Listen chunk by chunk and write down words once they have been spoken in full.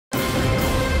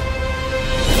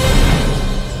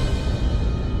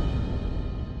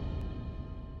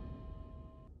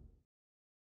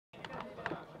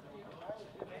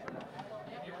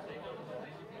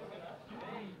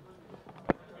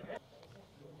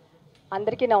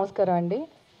అందరికీ నమస్కారం అండి.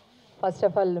 ఫస్ట్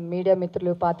ఆఫ్ ఆల్ మీడియా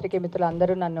మిత్రులు, పాత్రికేయ మిత్రులు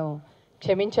అందరూ నన్ను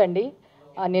క్షమించండి.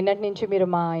 నిన్నటి నుంచి మీరు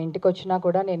మా ఇంటికి వచ్చినా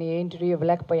కూడా నేను ఏ ఇంటర్వ్యూ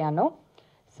ఇవ్వలేకపోయాను.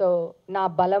 సో నా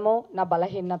బలము, నా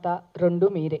బలహీనత రెండు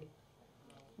మీరే.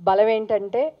 బలం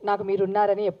ఏంటంటే నాకు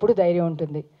మీరున్నారని ఎప్పుడు ధైర్యం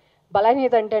ఉంటుంది.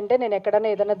 బలహీనత ఏంటంటే నేను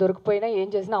ఎక్కడైనా ఏదైనా దొరికిపోయినా ఏం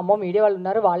చేసినా అమ్మో మీడియా వాళ్ళు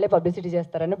ఉన్నారు వాళ్ళే పబ్లిసిటీ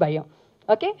చేస్తారని భయం.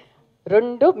 ఓకే,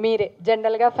 రెండు మీరే.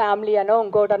 జనరల్గా ఫ్యామిలీ అనో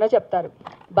ఇంకోటనో చెప్తారు.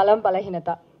 బలం బలహీనత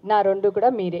నా రెండు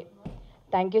కూడా మీరే.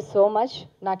 Thank you so much.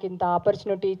 నాకు ఇంత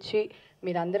ఆపర్చునిటీ ఇచ్చి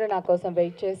మీరందరూ నా కోసం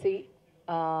వెయిట్ చేసి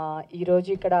ఈరోజు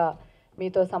ఇక్కడ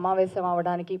మీతో సమావేశం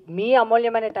అవ్వడానికి మీ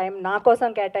అమూల్యమైన టైం నా కోసం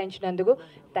కేటాయించినందుకు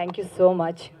థ్యాంక్ యూ సో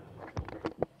మచ్.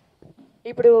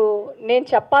 ఇప్పుడు నేను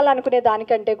చెప్పాలనుకునే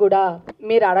దానికంటే కూడా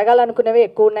మీరు అడగాలనుకునేవి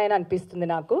ఎక్కువ ఉన్నాయని అనిపిస్తుంది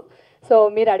నాకు. సో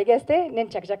మీరు అడిగేస్తే నేను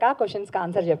చకచకా క్వశ్చన్స్కి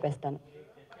ఆన్సర్ చెప్పేస్తాను.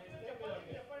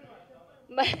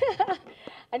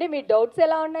 అంటే మీ డౌట్స్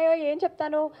ఎలా ఉన్నాయో ఏం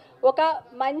చెప్తాను. ఒక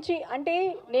మంచి అంటే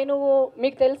నేను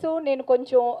మీకు తెలుసు, నేను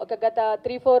కొంచెం ఒక గత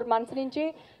 3-4 months నుంచి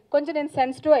కొంచెం నేను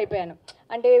సెన్సిటివ్ అయిపోయాను.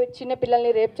 అంటే చిన్న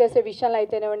పిల్లల్ని రేప్ చేసే విషయాలు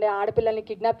అయితేనేవ్వండి, ఆడపిల్లల్ని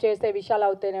కిడ్నాప్ చేసే విషయాలు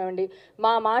అవుతేనేవ్వండి,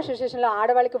 మా అసోసియేషన్లో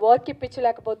ఆడవాళ్ళకి వర్క్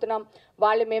ఇప్పించలేకపోతున్నాం,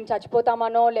 వాళ్ళు మేము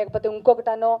చచ్చిపోతామనో లేకపోతే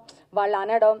ఇంకొకటనో వాళ్ళు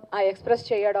అనడం, ఎక్స్ప్రెస్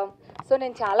చేయడం. సో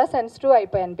నేను చాలా సెన్సిటివ్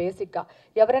అయిపోయాను బేసిక్గా.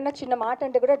 ఎవరైనా చిన్న మాట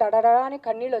అంటే కూడా డడడా అని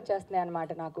కన్నీళ్ళు వచ్చేస్తున్నాయి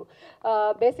అనమాట నాకు.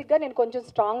 బేసిక్గా నేను కొంచెం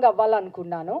స్ట్రాంగ్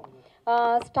అవ్వాలనుకున్నాను.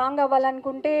 స్ట్రాంగ్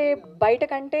అవ్వాలనుకుంటే బయట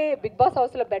కంటే బిగ్ బాస్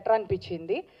హౌస్లో బెటర్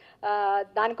అనిపించింది.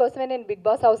 దానికోసమే నేను బిగ్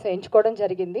బాస్ హౌస్ ఎంచుకోవడం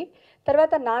జరిగింది.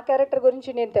 తర్వాత నా క్యారెక్టర్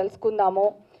గురించి నేను తెలుసుకుందాము.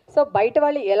 సో బయట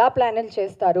వాళ్ళు ఎలా ప్లాన్లు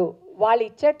చేస్తారు, వాళ్ళు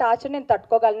ఇచ్చే టార్చర్ నేను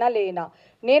తట్టుకోగలనా లేనా,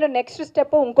 నేను నెక్స్ట్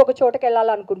స్టెప్ ఇంకొక చోటకి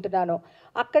వెళ్ళాలనుకుంటున్నాను.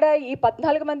 అక్కడ ఈ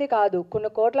 14 మంది కాదు, కొన్ని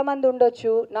కోట్ల మంది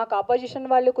ఉండొచ్చు, నాకు ఆపోజిషన్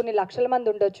వాళ్ళు కొన్ని లక్షల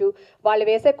మంది ఉండొచ్చు. వాళ్ళు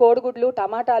వేసే కోడిగుడ్లు,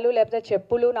 టమాటాలు లేకపోతే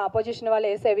చెప్పులు నా ఆపోజిషన్ వాళ్ళు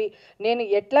వేసేవి నేను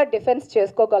ఎట్లా డిఫెన్స్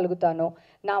చేసుకోగలుగుతాను,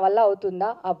 నా వల్ల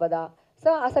అవుతుందా అవ్వదా,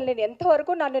 సో అసలు నేను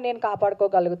ఎంతవరకు నన్ను నేను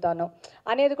కాపాడుకోగలుగుతాను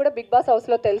అనేది కూడా బిగ్ బాస్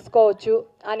హౌస్లో తెలుసుకోవచ్చు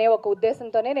అనే ఒక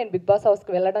ఉద్దేశంతోనే నేను బిగ్ బాస్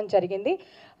హౌస్కి వెళ్ళడం జరిగింది.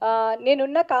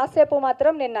 నేనున్న కాసేపు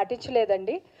మాత్రం నేను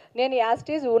నటించలేదండి. నేను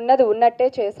యాస్టీజ్ ఉన్నది ఉన్నట్టే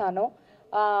చేశాను.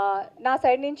 నా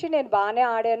సైడ్ నుంచి నేను బాగానే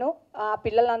ఆడాను.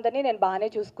 పిల్లలందరినీ నేను బాగానే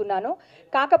చూసుకున్నాను.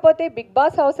 కాకపోతే బిగ్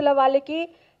బాస్ హౌస్లో వాళ్ళకి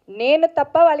నేను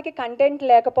తప్ప వాళ్ళకి కంటెంట్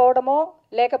లేకపోవడమో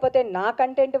లేకపోతే నా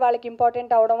కంటెంట్ వాళ్ళకి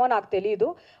ఇంపార్టెంట్ అవడమో నాకు తెలియదు.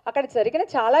 అక్కడ జరిగిన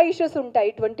చాలా ఇష్యూస్ ఉంటాయి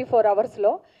 24 hours.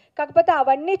 కాకపోతే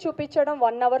అవన్నీ చూపించడం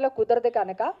 1 hourలో కుదరదు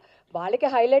కనుక వాళ్ళకి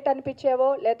హైలైట్ అనిపించేవో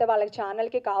లేకపోతే వాళ్ళకి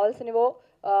ఛానల్కి కావాల్సినవో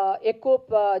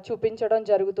ఎక్కువ చూపించడం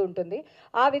జరుగుతుంటుంది.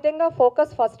 ఆ విధంగా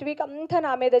ఫోకస్ ఫస్ట్ వీక్ అంతా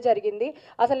నా మీద జరిగింది.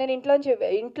 అసలు నేను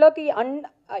ఇంట్లోకి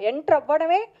ఎంటర్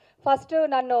అవ్వడమే ఫస్ట్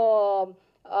నన్ను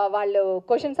వాళ్ళు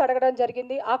క్వశ్చన్స్ అడగడం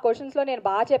జరిగింది. ఆ క్వశ్చన్స్లో నేను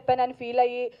బాగా చెప్పానని ఫీల్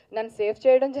అయ్యి నన్ను సేవ్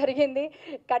చేయడం జరిగింది.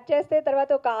 కట్ చేస్తే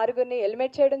తర్వాత ఒక 6గురిని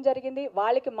ఎలిమినేట్ చేయడం జరిగింది.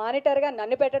 వాళ్ళకి మానిటర్గా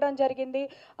నన్ను పెట్టడం జరిగింది.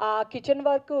 ఆ కిచెన్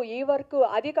వర్క్, ఈ వర్క్,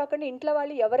 అది కాకుండా ఇంట్లో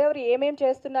వాళ్ళు ఎవరెవరు ఏమేమి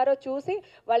చేస్తున్నారో చూసి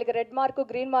వాళ్ళకి రెడ్ మార్క్,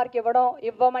 గ్రీన్ మార్క్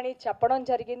ఇవ్వమని చెప్పడం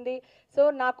జరిగింది. సో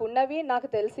నాకున్నవి, నాకు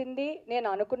తెలిసింది, నేను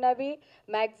అనుకున్నవి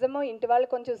మ్యాక్సిమం ఇంటి వాళ్ళు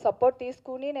కొంచెం సపోర్ట్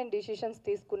తీసుకుని నేను డిసిషన్స్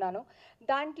తీసుకున్నాను.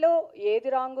 దాంట్లో ఏది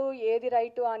రాంగు ఏది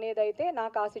రైటు అనేది అయితే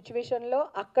నాకు ఆ సిచ్యువేషన్లో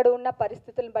అక్కడ ఉన్న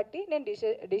పరిస్థితులను బట్టి నేను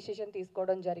డిసిషన్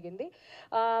తీసుకోవడం జరిగింది.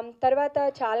 తర్వాత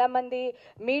చాలామంది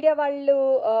మీడియా వాళ్ళు,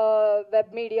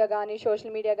 వెబ్ మీడియా కానీ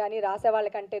సోషల్ మీడియా కానీ రాసే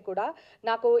వాళ్ళకంటే కూడా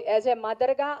నాకు యాజ్ ఏ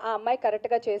మదర్గా ఆ అమ్మాయి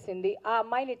కరెక్ట్గా చేసింది, ఆ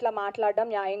అమ్మాయిని ఇట్లా మాట్లాడడం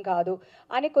న్యాయం కాదు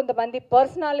అని కొంతమంది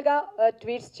పర్సనల్గా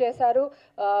ట్వీట్స్ చేశారు.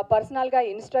 పర్సనల్గా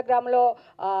ఇన్స్టాగ్రామ్లో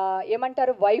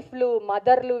ఏమంటారు వైఫ్లు,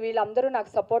 మదర్లు వీళ్ళందరూ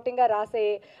నాకు సపోర్టింగ్గా రాసే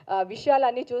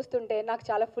విషయాలన్నీ చూస్తుంటే నాకు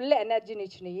చాలా ఫుల్ ఎనర్జీని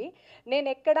ఇచ్చినాయి. నేను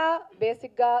ఎక్కడా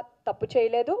బేసిక్గా తప్పు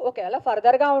చేయలేదు. ఒకవేళ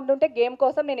ఫర్దర్గా ఉంటుంటే గేమ్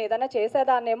కోసం నేను ఏదైనా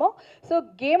చేసేదాన్నేమో. సో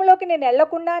గేమ్లోకి నేను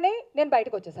వెళ్ళకుండానే నేను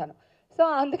బయటకు వచ్చేసాను. సో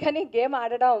అందుకని గేమ్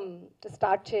ఆడడం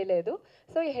స్టార్ట్ చేయలేదు.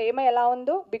 సో హేమ ఎలా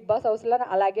ఉందో బిగ్ బాస్ హౌస్లో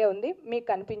అలాగే ఉంది, మీకు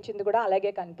కనిపించింది కూడా అలాగే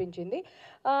కనిపించింది.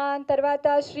 తర్వాత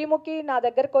శ్రీముఖి నా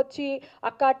దగ్గరకు వచ్చి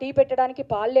అక్క టీ పెట్టడానికి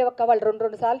పాలు లేవక్క, వాళ్ళు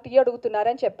 2 సార్లు టీ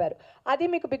అడుగుతున్నారని చెప్పారు. అది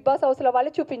మీకు బిగ్ బాస్ హౌస్లో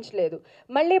వాళ్ళు చూపించలేదు.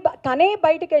 మళ్ళీ తనే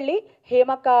బయటికి వెళ్ళి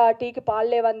హేమక్క టీకి పాలు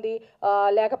లేవంది,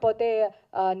 లేకపోతే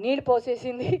నీళ్ళు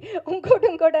పోసేసింది,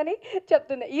 ఇంకోటి అని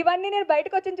చెప్తుంది. ఇవన్నీ నేను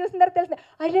బయటకు వచ్చి చూసిన తర్వాత తెలిసింది,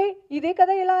 అరే ఇదే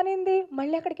కదా ఇలా అనింది,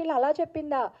 మళ్ళీ అక్కడికి వెళ్ళి అలా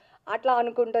చెప్పిందా, అట్లా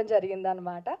అనుకుంటాం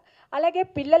జరిగిందనమాట. అలాగే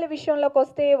పిల్లల విషయంలోకి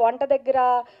వస్తే వంట దగ్గర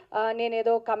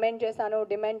నేనేదో కమెంట్ చేశాను,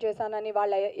 డిమాండ్ చేశానని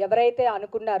వాళ్ళు ఎవరైతే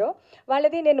అనుకున్నారో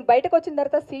వాళ్ళది నేను బయటకు వచ్చిన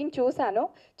తర్వాత సీన్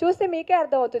చూస్తే మీకే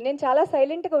అర్థమవుతుంది. నేను చాలా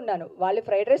సైలెంట్గా ఉన్నాను. వాళ్ళు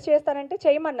ఫ్రైడ్ రైస్ చేస్తానంటే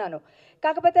చేయమన్నాను.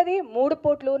 కాకపోతే అది 3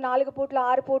 పూట్లు, 4 పూట్లు,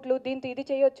 6 పూట్లు, దీంతో ఇది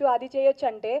చేయొచ్చు అది చేయొచ్చు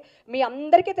అంటే మీ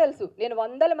అందరికీ తెలుసు నేను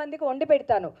 100 మందికి వండి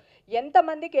పెడతాను.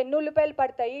 ఎంతమందికి ఎన్ని ఉల్లిపాయలు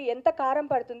పడతాయి, ఎంత కారం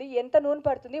పడుతుంది, ఎంత నూనె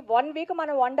పడుతుంది, 1 వీక్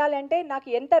మనం వండాలంటే నాకు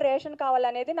ఎంత రేషన్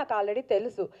కావాలనేది నాకు ఆల్రెడీ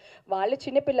తెలుసు. వాళ్ళు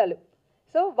చిన్నపిల్లలు,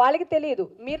 సో వాళ్ళకి తెలియదు.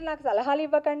 మీరు నాకు సలహాలు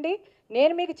ఇవ్వకండి.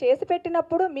 నేను మీకు చేసి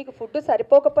పెట్టినప్పుడు మీకు ఫుడ్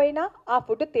సరిపోకపోయినా, ఆ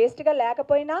ఫుడ్ టేస్ట్గా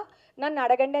లేకపోయినా నన్ను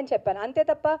అడగండి అని చెప్పాను. అంతే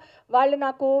తప్ప వాళ్ళు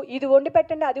నాకు ఇది వండి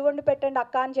పెట్టండి, అది వండి పెట్టండి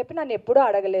అక్క అని చెప్పి నన్ను ఎప్పుడూ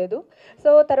అడగలేదు. సో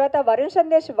తర్వాత వరుణ్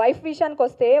సందేశ్ వైఫ్ విషయానికి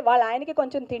వస్తే, వాళ్ళ ఆయనకి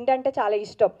కొంచెం తిండి అంటే చాలా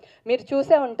ఇష్టం. మీరు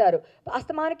చూసే ఉంటారు.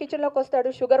 అస్తమాన కిచెన్లోకి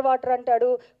వస్తాడు, షుగర్ వాటర్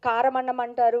అంటాడు, కారం అన్నం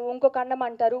అంటారు, ఇంకొక అన్నం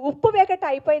అంటారు. ఉప్పు వేకట్టు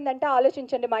అయిపోయిందంటే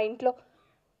ఆలోచించండి మా ఇంట్లో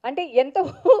అంటే ఎంత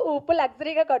ఉప్పు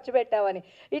లగ్జరీగా ఖర్చు పెట్టామని.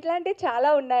 ఇట్లాంటివి చాలా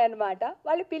ఉన్నాయన్నమాట.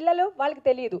 వాళ్ళ పిల్లలు వాళ్ళకి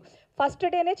తెలియదు. ఫస్ట్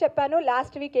డేనే చెప్పాను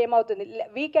లాస్ట్ వీక్ ఏమవుతుంది,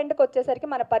 వీకెండ్కి వచ్చేసరికి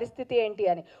మన పరిస్థితి ఏంటి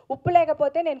అని. ఉప్పు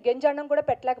లేకపోతే నేను గెంజన్నం కూడా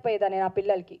పెట్టలేకపోయేదాన్ని నా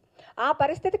పిల్లలకి. ఆ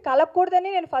పరిస్థితి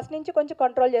కలగకూడదని నేను ఫస్ట్ నుంచి కొంచెం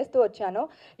కంట్రోల్ చేస్తూ వచ్చాను.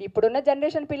 ఇప్పుడున్న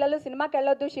జనరేషన్ పిల్లలు సినిమాకి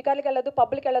వెళ్ళొద్దు, షికార్లకి వెళ్ళొద్దు,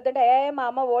 పబ్లిక్ వెళ్ళొద్దు అంటే మా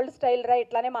అమ్మ ఓల్డ్ స్టైల్ రా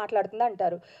ఇట్లానే మాట్లాడుతుంది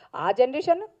అంటారు. ఆ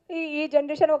జనరేషన్ ఈ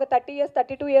జనరేషన్ ఒక 30 years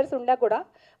 32 years ఉన్నా కూడా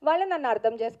వాళ్ళు నన్ను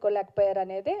అర్థం చేసుకోలేకపోయారు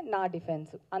అనేది నా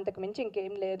డిఫెన్స్. అంతకు మించి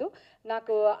ఇంకేం లేదు.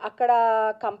 నాకు అక్కడ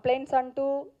కంప్లైంట్స్ అంటూ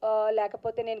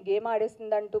లేకపోతే నేను గేమ్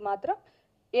ఆడేసిందంటూ మాత్రం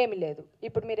ఏమీ లేదు.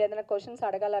 ఇప్పుడు మీరు ఏదైనా క్వశ్చన్స్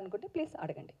అడగాలనుకుంటే ప్లీజ్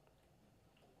అడగండి.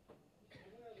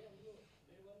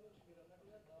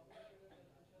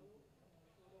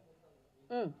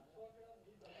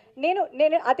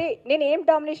 నేను ఏం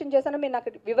డామినేషన్ చేశానో మీరు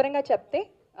నాకు వివరంగా చెప్తే.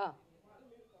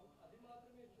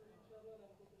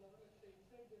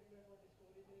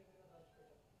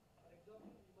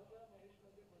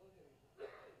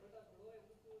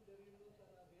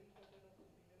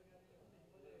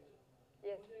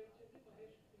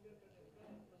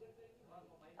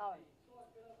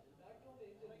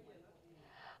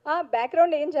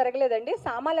 బ్యాక్గ్రౌండ్ ఏం జరగలేదండి.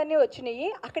 సామాన్లన్నీ వచ్చినాయి.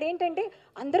 అక్కడ ఏంటంటే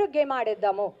అందరూ గేమ్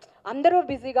ఆడేద్దాము, అందరూ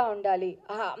బిజీగా ఉండాలి,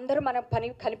 అందరూ మన పని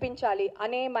కనిపించాలి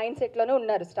అనే మైండ్ సెట్లోనే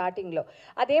ఉన్నారు స్టార్టింగ్లో.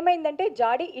 అదేమైందంటే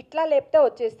జాడీ ఇట్లా లేపితే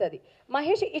వచ్చేస్తుంది,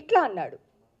 మహేష్ ఇట్లా అన్నాడు.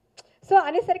 సో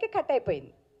అనేసరికి కట్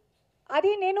అయిపోయింది.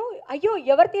 అది నేను అయ్యో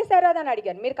ఎవరు తీశారు అని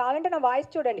అడిగాను. మీరు కావాలంటే నా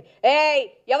వాయిస్ చూడండి. ఏయ్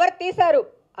ఎవరు తీశారు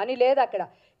అని లేదు అక్కడ.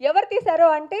 ఎవరు తీశారు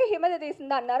అంటే హిమజ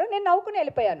తీసిందా అన్నారు. నేను నవ్వుకుని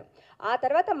వెళ్ళిపోయాను. ఆ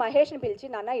తర్వాత మహేష్ని పిలిచి,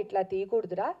 నాన్న ఇట్లా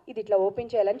తీయకూడదురా, ఇది ఇట్లా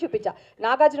ఓపెన్ చేయాలని చూపించా.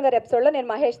 నాగార్జున గారి ఎపిసోడ్లో నేను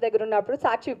మహేష్ దగ్గర ఉన్నప్పుడు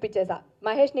సాక్షి ఇప్పించేసా.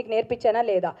 మహేష్ నీకు నేర్పించానా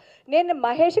లేదా, నేను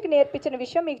మహేష్కి నేర్పించిన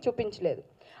విషయం మీకు చూపించలేదు.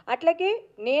 అట్లాగే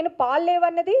నేను పాలు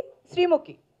లేవన్నది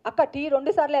శ్రీముఖి అక్క టీ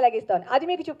 2 సార్లు ఎలాగిస్తాను అది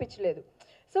మీకు చూపించలేదు.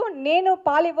 సో నేను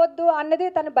పాలు ఇవ్వద్దు అన్నది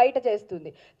తను బయట చేస్తుంది.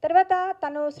 తర్వాత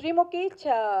తను శ్రీముఖి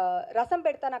రసం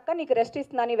పెడతానక్క నీకు రెస్ట్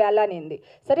ఇస్తున్నాను వేళ అనింది.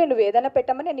 సరే నువ్వు ఏదైనా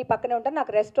పెట్టమని నేను నీ పక్కనే ఉంటాను,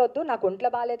 నాకు రెస్ట్ వద్దు, నాకు ఒంట్లో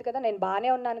బాగాలేదు కదా, నేను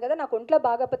బాగానే ఉన్నాను కదా, నాకు ఒంట్లో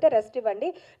బాగపోతే రెస్ట్ ఇవ్వండి,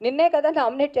 నిన్నే కదా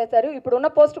నామినేట్ చేశారు,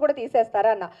 ఇప్పుడున్న పోస్ట్ కూడా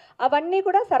తీసేస్తారా అన్న. అవన్నీ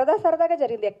కూడా సరదాగా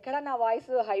జరిగింది. ఎక్కడ నా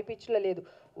వాయిస్ హై పిచ్లో లేదు.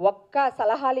 ఒక్క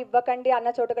సలహాలు ఇవ్వకండి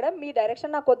అన్న చోట కూడా మీ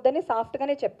డైరెక్షన్ నాకు వద్దని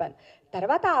సాఫ్ట్గానే చెప్పాను.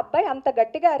 తర్వాత ఆ అబ్బాయి అంత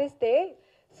గట్టిగా అరిస్తే,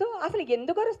 సో అసలు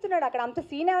ఎందుకు అరుస్తున్నాడు, అక్కడ అంత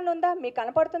సీన్ ఏమైనా ఉందా, మీకు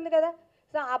కనపడుతుంది కదా.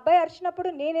 సో ఆ అబ్బాయి అరిచినప్పుడు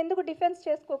నేను ఎందుకు డిఫెన్స్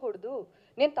చేసుకోకూడదు,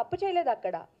 నేను తప్పు చేయలేదు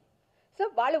అక్కడ. సో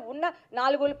వాళ్ళు ఉన్న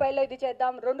 4 ఉల్లిపాయలు ఇది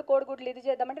చేద్దాం, 2 కోడిగుడ్లు ఇది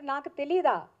చేద్దాం అంటే నాకు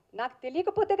తెలియదా, నాకు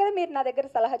తెలియకపోతే కదా మీరు నా దగ్గర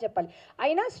సలహా చెప్పాలి.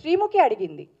 అయినా శ్రీముఖి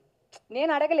అడిగింది,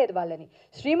 నేను అడగలేదు వాళ్ళని.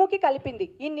 శ్రీముఖి కలిపింది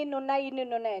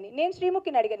ఇన్నున్నాయని. నేను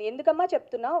శ్రీముఖిని అడిగాను, ఎందుకమ్మా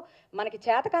చెప్తున్నావు, మనకి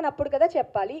చేతకానప్పుడు కదా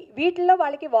చెప్పాలి, వీటిల్లో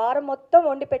వాళ్ళకి వారం మొత్తం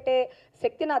వండి పెట్టే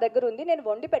శక్తి నా దగ్గర ఉంది, నేను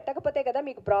వండి పెట్టకపోతే కదా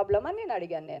మీకు ప్రాబ్లం అని నేను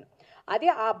అడిగాను. నేను అది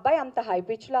ఆ అబ్బాయి అంత హై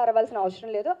పిచ్లో అరవాల్సిన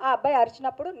అవసరం లేదు. ఆ అబ్బాయి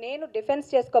అరిచినప్పుడు నేను డిఫెన్స్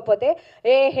చేసుకోకపోతే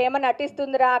హేమ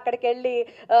నటిస్తుందిరా అక్కడికి వెళ్ళి,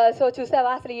 సో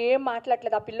చూసావా అసలు ఏం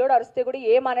మాట్లాడలేదు, ఆ పిల్లోడు అరిస్తే కూడా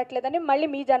ఏం అనట్లేదని మళ్ళీ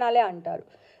మీ జనాలే అంటారు.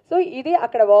 సో ఇది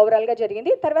అక్కడ ఓవరాల్గా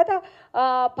జరిగింది. తర్వాత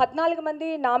 14 మంది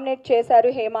నామినేట్ చేశారు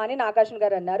హేమ అని నాగార్జున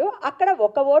గారు అన్నారు. అక్కడ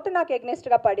ఒక ఓటు నాకు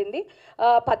ఎగ్నెస్ట్గా పడింది.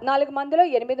 14 మందిలో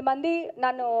 8 మంది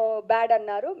నన్ను బ్యాడ్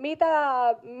అన్నారు,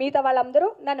 మిగతా వాళ్ళందరూ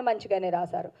నన్ను మంచిగానే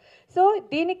రాశారు. సో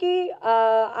దీనికి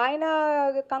ఆయన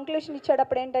కంక్లూషన్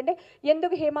ఇచ్చేటప్పుడు ఏంటంటే,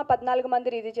 ఎందుకు హేమ 14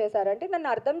 మంది ఇది చేశారంటే,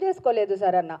 నన్ను అర్థం చేసుకోలేదు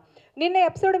సార్ అన్న. నిన్న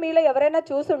ఎపిసోడ్ మీలో ఎవరైనా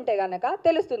చూసుంటే కనుక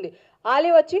తెలుస్తుంది. ఆలి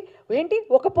వచ్చి ఏంటి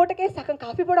ఒక పూటకే సగం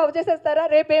కాఫీ కూడా అవచేసేస్తారా,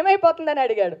 రేపు ఏమైపోతుందని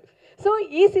అడిగాడు. సో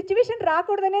ఈ సిచ్యువేషన్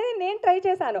రాకూడదనేది నేను ట్రై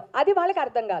చేశాను, అది వాళ్ళకి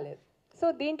అర్థం కాలేదు. సో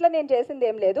దీంట్లో నేను చేసింది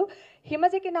ఏం లేదు.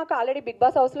 హిమజకి నాకు ఆల్రెడీ బిగ్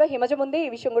బాస్ హౌస్లో హిమజ ముందే ఈ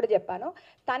విషయం కూడా చెప్పాను.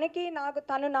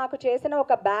 తను నాకు చేసిన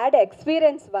ఒక బ్యాడ్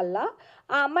ఎక్స్పీరియన్స్ వల్ల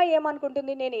ఆ అమ్మాయి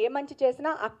ఏమనుకుంటుంది, నేను ఏ మంచి చేసినా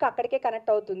అక్క అక్కడికే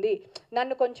కనెక్ట్ అవుతుంది,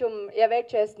 నన్ను కొంచెం అవాయిడ్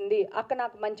చేస్తుంది, అక్క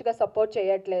నాకు మంచిగా సపోర్ట్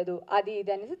చేయట్లేదు, అది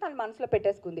ఇది అనేసి తన మనసులో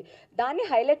పెట్టేసుకుంది. దాన్ని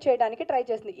హైలైట్ చేయడానికి ట్రై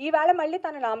చేసింది. ఈవేళ మళ్ళీ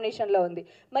తన నామినేషన్లో ఉంది.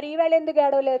 మరి ఈవేళ ఎందుకు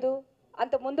ఏడవలేదు,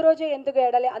 అంత ముందు రోజే ఎందుకు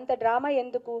ఏడాలి, అంత డ్రామా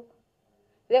ఎందుకు?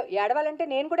 ఏడవాలంటే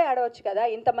నేను కూడా ఏడవచ్చు కదా,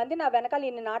 ఇంతమంది నా వెనకాల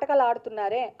ఇన్ని నాటకాలు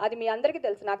ఆడుతున్నారే, అది మీ అందరికీ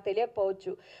తెలుసు, నాకు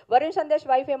తెలియకపోవచ్చు. వరుణ్ సందేశ్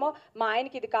వైఫ్ ఏమో మా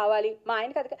ఆయనకి ఇది కావాలి, మా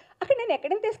ఆయనకి అది అక్కడ నేను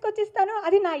ఎక్కడిని తీసుకొచ్చిస్తాను,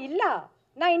 అది నా ఇల్లా,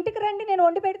 నా ఇంటికి రండి నేను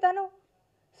వండి పెడతాను.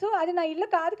 సో అది నా ఇల్లు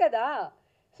కాదు కదా.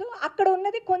 సో అక్కడ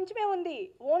ఉన్నది కొంచెమే ఉంది.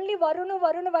 ఓన్లీ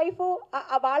వరుణ్ వైఫ్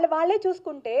వాళ్ళే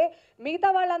చూసుకుంటే మిగతా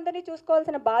వాళ్ళందరినీ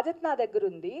చూసుకోవాల్సిన బాధ్యత నా దగ్గర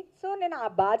ఉంది. సో నేను ఆ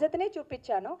బాధ్యతనే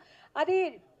చూపించాను. అది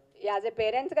యాజ్ ఏ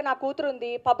పేరెంట్స్గా నా కూతురు ఉంది,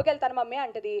 పబ్కి వెళ్తాను మమ్మీ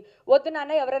అంటది. వద్దు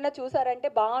నాన్న ఎవరైనా చూసారంటే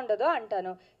బాగుండదు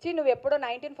అంటాను. నువ్వు ఎప్పుడో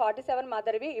 1947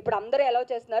 మదర్వి, ఇప్పుడు అందరూ ఎలవ్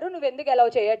చేస్తున్నారు, నువ్వు ఎందుకు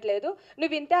ఎలవ్ చేయట్లేదు,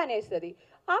 నువ్వు ఇంతే అనేస్తుంది.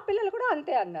 ఆ పిల్లలు కూడా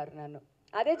అంతే అన్నారు నన్ను.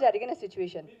 అదే జరిగిన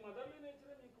సిచ్యువేషన్.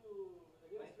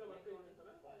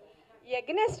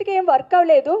 ఎగ్నెస్ట్కి ఏం వర్క్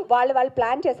అవ్వలేదు. వాళ్ళు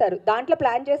ప్లాన్ చేశారు. దాంట్లో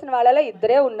ప్లాన్ చేసిన వాళ్ళలో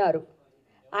ఇద్దరే ఉన్నారు.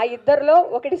 ఆ ఇద్దరిలో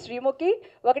ఒకటి శ్రీముఖి,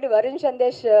 ఒకటి వరుణ్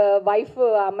సందేశ్ వైఫ్.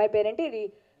 అమ్మాయి పేరేంటి ఇది,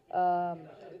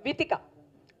 వితిక.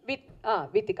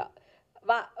 వితిక.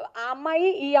 ఆ అమ్మాయి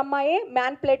ఈ అమ్మాయి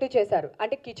మ్యాన్ప్లేటివ్ చేశారు.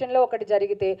 అంటే కిచెన్లో ఒకటి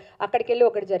జరిగితే అక్కడికి వెళ్ళి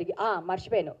ఒకటి జరిగి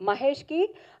మర్చిపోయాను, మహేష్కి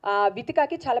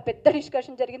వితికాకి చాలా పెద్ద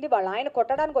డిస్కషన్ జరిగింది. వాళ్ళు ఆయన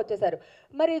కొట్టడానికి వచ్చేసారు.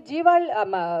 మరి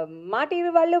మా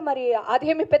టీవీ వాళ్ళు మరి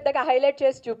అదేమి పెద్దగా హైలైట్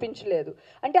చేసి చూపించలేదు.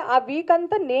 అంటే ఆ వీక్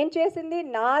అంతా నేను చేసింది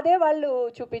నాదే వాళ్ళు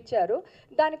చూపించారు.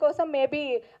 దానికోసం మేబీ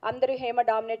అందరూ హేమ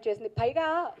డామినేట్ చేసింది. పైగా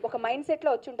ఒక మైండ్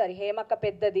సెట్లో వచ్చి ఉంటారు, హేమక్క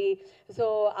పెద్దది, సో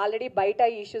ఆల్రెడీ బయట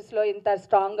ఇష్యూస్లో ఇంత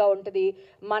స్ట్రాంగ్గా ఉంటుంది,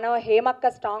 మనం హేమక్క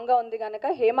స్ట్రాంగ్గా ఉంది కనుక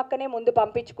హేమక్కనే ముందు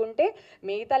పంపించుకుంటే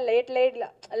మిగతా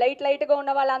లైట్గా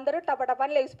ఉన్న వాళ్ళందరూ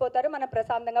టపటపని లేచిపోతారు, మనం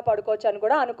ప్రశాంతంగా పడుకోవచ్చు అని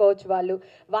కూడా అనుకోవచ్చు.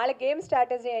 వాళ్ళ గేమ్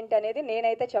స్ట్రాటజీ ఏంటి అనేది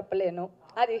నేనైతే చెప్పలేను.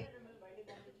 అది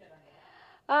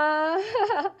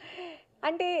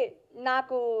అంటే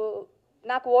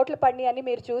నాకు ఓట్లు పడినాయి అని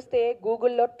మీరు చూస్తే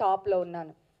గూగుల్లో టాప్లో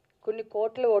ఉన్నాను. కొన్ని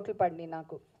కోట్ల ఓట్లు పడినాయి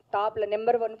నాకు. టాప్లో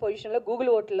నెంబర్ 1 పొజిషన్లో గూగుల్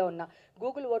ఓట్లలో ఉన్నా.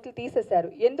 గూగుల్ ఓట్లు తీసేశారు.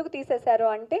 ఎందుకు తీసేశారు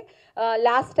అంటే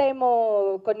లాస్ట్ టైము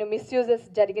కొన్ని మిస్యూజెస్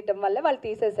జరగటం వల్ల వాళ్ళు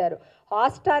తీసేశారు.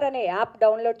 హాట్స్టార్ అనే యాప్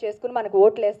డౌన్లోడ్ చేసుకుని మనకు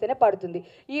ఓట్లు వేస్తేనే పడుతుంది.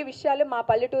 ఈ విషయాలు మా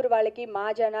పల్లెటూరు వాళ్ళకి, మా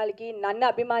జనాలకి, నన్ను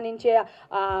అభిమానించే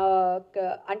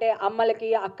అంటే అమ్మలకి,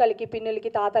 అక్కలకి,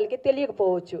 పిన్నులకి, తాతలకి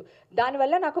తెలియకపోవచ్చు.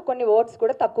 దానివల్ల నాకు కొన్ని ఓట్స్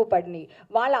కూడా తక్కువ పడినాయి.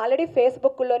 వాళ్ళు ఆల్రెడీ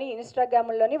ఫేస్బుక్లోని,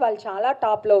 ఇన్స్టాగ్రామ్లోని వాళ్ళు చాలా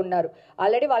టాప్లో ఉన్నారు.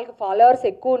 ఆల్రెడీ వాళ్ళకి ఫాలోవర్స్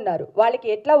ఎక్కువ ఉన్నారు. వాళ్ళకి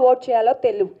ఎట్లా ఓట్ చేయాలో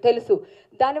తెలుసు.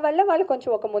 దానివల్ల వాళ్ళు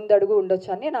కొంచెం ఒక ముందడుగు ఉండొచ్చు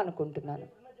అని నేను అనుకుంటున్నాను.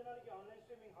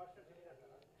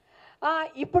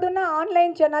 ఇప్పుడున్న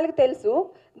ఆన్లైన్ జనాలకి తెలుసు.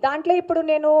 దాంట్లో ఇప్పుడు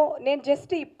నేను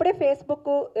జస్ట్ ఇప్పుడే ఫేస్బుక్,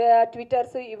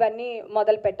 ట్విట్టర్స్ ఇవన్నీ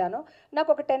మొదలు పెట్టాను. నాకు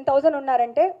ఒక 10,000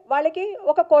 ఉన్నారంటే వాళ్ళకి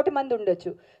 1,00,00,000 మంది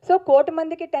ఉండొచ్చు. సో 1,00,00,000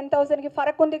 మందికి 10,000కి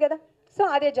ఫరక్ ఉంది కదా. సో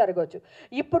అదే జరగవచ్చు.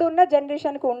 ఇప్పుడున్న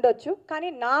జనరేషన్కి ఉండొచ్చు, కానీ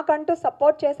నాకంటూ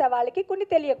సపోర్ట్ చేసే వాళ్ళకి కొన్ని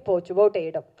తెలియకపోవచ్చు ఓట్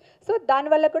వేయడం. సో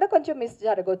దానివల్ల కూడా కొంచెం మిస్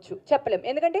జరగవచ్చు, చెప్పలేం.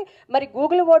 ఎందుకంటే మరి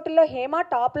గూగుల్ ఓటుల్లో హేమ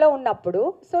టాప్లో ఉన్నప్పుడు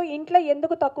సో ఇంట్లో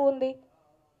ఎందుకు తక్కువ ఉంది?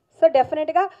 సో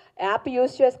డెఫినెట్గా యాప్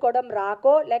యూజ్ చేసుకోవడం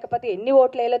రాకో, లేకపోతే ఎన్ని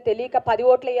ఓట్లు వేయాలో తెలియక 10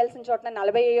 ఓట్లు వేయాల్సిన చోటన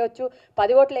 40 వేయొచ్చు,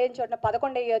 10 ఓట్లు వేయని చోటన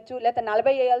 11 వేయొచ్చు, లేకపోతే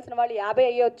 40 వేయాల్సిన వాళ్ళు 50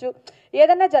 వేయొచ్చు,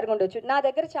 ఏదన్నా జరుగుండొచ్చు. నా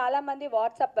దగ్గర చాలామంది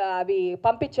వాట్సాప్ అవి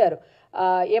పంపించారు,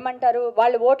 ఏమంటారు,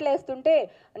 వాళ్ళు ఓట్లు వేస్తుంటే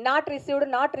నాట్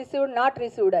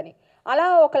రిసీవ్డ్ అని. అలా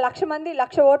 1,00,000 మంది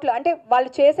 1,00,000 ఓట్లు అంటే వాళ్ళు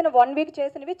చేసిన 1 వీక్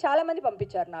చేసినవి చాలామంది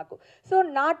పంపించారు నాకు. సో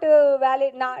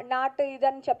నాట్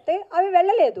ఇదని చెప్తే అవి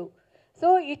వెళ్ళలేదు. సో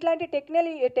ఇట్లాంటి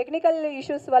టెక్నికల్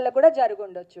ఇష్యూస్ వల్ల కూడా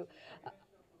జరుగుండొచ్చు.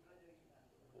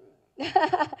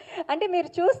 అంటే మీరు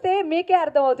చూస్తే మీకే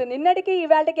అర్థమవుతుంది నిన్నటికి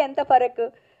ఇవాళకి ఎంత ఫరక్.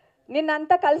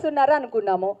 నిన్నంతా కలిసి ఉన్నారో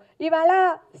అనుకున్నాము, ఇవాళ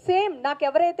సేమ్ నాకు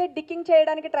ఎవరైతే డిక్కింగ్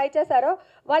చేయడానికి ట్రై చేశారో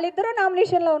వాళ్ళిద్దరూ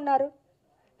నామినేషన్లో ఉన్నారు.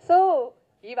 సో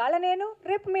ఇవాళ నేను,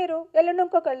 రేపు మీరు, ఎల్లుండి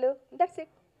ఇంకొకళ్ళు. That's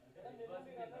it.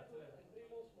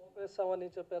 వేస్తామని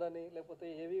చెప్పారని, లేకపోతే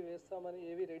ఏవి వేస్తామని,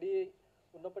 ఏవి రెడీ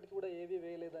ఉన్నప్పటికీ కూడా ఏవి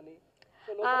వేయలేదని,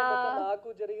 నాకు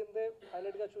జరిగిందే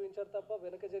హైలైట్ గా చూపించారు తప్ప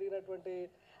వెనక జరిగినటువంటి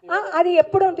అది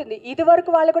ఎప్పుడు ఉంటుంది. ఇది వరకు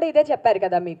వాళ్ళు కూడా ఇదే చెప్పారు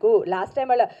కదా మీకు లాస్ట్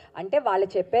టైం. అంటే వాళ్ళు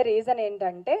చెప్పే రీజన్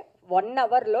ఏంటంటే 1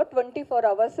 అవర్లో 24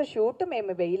 అవర్స్ షూట్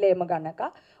మేము వేయలేము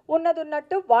కనుక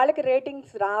ఉన్నట్టు వాళ్ళకి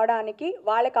రేటింగ్స్ రావడానికి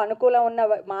వాళ్ళకి అనుకూలం ఉన్న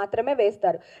మాత్రమే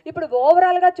వేస్తారు. ఇప్పుడు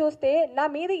ఓవరాల్గా చూస్తే నా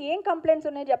మీద ఏం కంప్లైంట్స్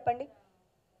ఉన్నాయో చెప్పండి.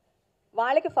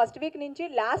 వాళ్ళకి ఫస్ట్ వీక్ నుంచి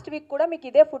లాస్ట్ వీక్ కూడా మీకు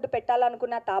ఇదే ఫుడ్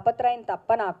పెట్టాలనుకున్న తాపత్రయం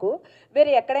తప్ప నాకు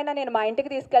వేరే ఎక్కడైనా నేను మా ఇంటికి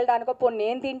తీసుకెళ్ళడానికో, పోనీ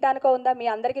నేను తింటానికో ఉందా? మీ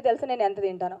అందరికీ తెలుసు నేను ఎంత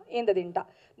తింటానో, ఇంత తింటా.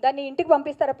 దాన్ని ఇంటికి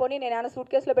పంపిస్తారా? పోనీ నేను ఏమైనా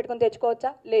సూట్ కేసులో పెట్టుకుని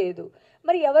తెచ్చుకోవచ్చా? లేదు.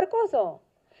 మరి ఎవరి కోసం?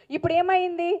 ఇప్పుడు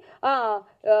ఏమైంది,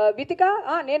 వితిక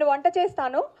నేను వంట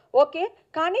చేస్తాను ఓకే,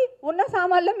 కానీ ఉన్న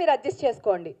సామాన్లో మీరు అడ్జస్ట్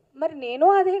చేసుకోండి. మరి నేను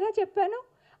అదేగా చెప్పాను.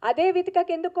 అదే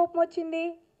వితికకి ఎందుకు కోపం వచ్చింది?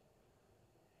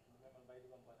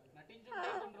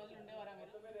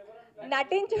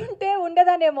 నటించుంటే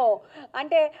ఉండదానేమో.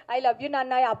 అంటే ఐ లవ్ యూ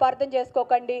నాన్న, అపార్థం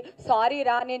చేసుకోకండి, సారీ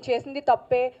రా, నేను చేసింది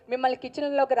తప్పే, మిమ్మల్ని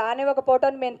కిచెన్లోకి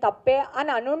రానివ్వకపోవటం మేము తప్పే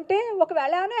అని ఉంటే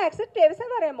ఒకవేళ ఏమైనా యాక్సెప్ట్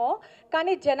చేసేవారేమో.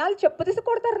 కానీ జనాలు చెప్పు తీసి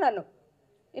కొడతారు నన్ను.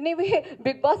 నీవి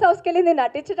బిగ్ బాస్ హౌస్కి వెళ్ళింది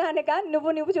నటించడానికా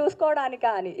నువ్వు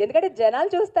చూసుకోవడానికా అని. ఎందుకంటే జనాలు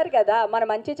చూస్తారు కదా మన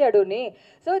మంచి చెడుని.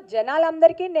 సో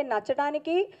జనాలందరికీ నేను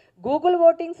నచ్చడానికి గూగుల్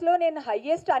ఓటింగ్స్లో నేను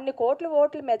హయ్యెస్ట్ అన్ని కోట్ల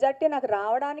ఓట్లు మెజార్టీ నాకు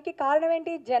రావడానికి కారణం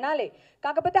ఏంటి? జనాలే.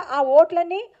 కాకపోతే ఆ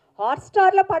ఓట్లన్నీ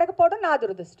హాట్‌స్టార్లో పడకపోవడం నా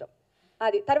దురదృష్టం.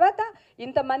 అది. తర్వాత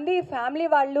ఇంతమంది ఫ్యామిలీ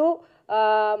వాళ్ళు,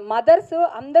 మదర్స్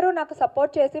అందరూ నాకు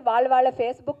సపోర్ట్ చేసి వాళ్ళ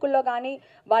ఫేస్బుక్లో కానీ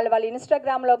వాళ్ళ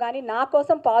ఇన్స్టాగ్రామ్లో కానీ నా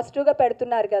కోసం పాజిటివ్గా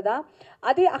పెడుతున్నారు కదా.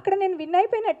 అది అక్కడ నేను విన్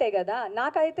అయిపోయినట్టే కదా.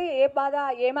 నాకైతే ఏ బాధ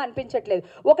ఏమీ అనిపించట్లేదు.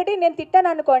 ఒకటి నేను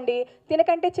తిట్టాను అనుకోండి,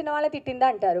 తినకంటే చిన్నవాళ్ళని తిట్టిందా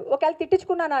అంటారు. ఒకవేళ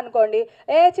తిట్టించుకున్నాను అనుకోండి,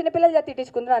 చిన్నపిల్లలు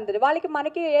తిట్టించుకుంటారు అంటారు. వాళ్ళకి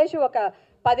మనకి ఏజ్ ఒక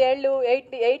 10 ఏళ్ళు,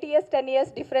 8 ఇయర్స్ 10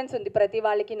 ఇయర్స్ డిఫరెన్స్ ఉంది ప్రతి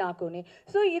వాళ్ళకి నాకుని.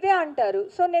 సో ఇదే అంటారు.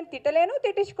 సో నేను తిట్టలేను,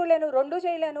 తిట్టించుకోలేను, రెండు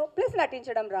చేయలేను, ప్లస్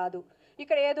నటించడం రాదు.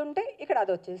 ఇక్కడ ఏది ఉంటే ఇక్కడ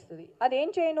అది వచ్చేస్తుంది. అదేం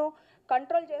చేయను,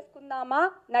 కంట్రోల్ చేసుకుందామా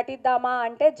నటిద్దామా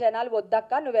అంటే జనాలు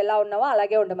వద్దక్క నువ్వు ఎలా ఉన్నావో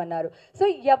అలాగే ఉండమన్నారు. సో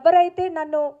ఎవరైతే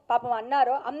నన్ను పాపం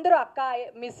అన్నారో అందరూ అక్క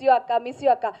మిస్ యూ అక్క మిస్ యూ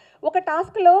అక్క. ఒక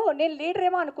టాస్క్లో నేను లీడర్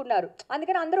ఏమో అనుకున్నారు,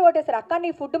 అందుకని అందరూ ఓటేశారు. అక్క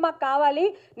నీ ఫుడ్ మాకు కావాలి,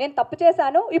 నేను తప్పు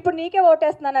చేశాను, ఇప్పుడు నీకే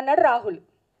ఓటేస్తున్నాను అన్నాడు రాహుల్.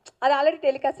 అది ఆల్రెడీ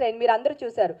టెలికాస్ట్ అయింది, మీరు అందరూ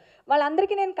చూశారు.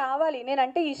 వాళ్ళందరికీ నేను కావాలి,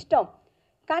 నేనంటే ఇష్టం,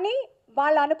 కానీ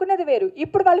వాళ్ళు అనుకున్నది వేరు.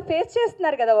 ఇప్పుడు వాళ్ళు ఫేస్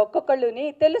చేస్తున్నారు కదా ఒక్కొక్కళ్ళుని,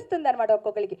 తెలుస్తుంది అనమాట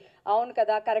ఒక్కొక్కరికి. అవును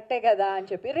కదా కరెక్టే కదా అని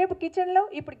చెప్పి. రేపు కిచెన్లో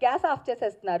ఇప్పుడు గ్యాస్ ఆఫ్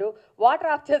చేసేస్తున్నారు,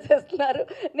 వాటర్ ఆఫ్ చేసేస్తున్నారు.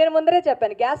 నేను ముందరే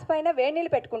చెప్పాను గ్యాస్ పైన వేడి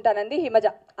నీళ్ళు పెట్టుకుంటానంది హిమజ.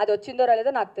 అది వచ్చిందో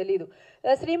రాలేదో నాకు తెలియదు.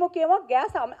 శ్రీముఖి ఏమో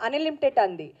గ్యాస్ అన్లిమిటెడ్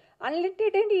అంది.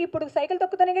 అన్లిమిటెడ్ ఏంటి, ఇప్పుడు సైకిల్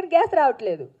తొక్కుతానే కానీ గ్యాస్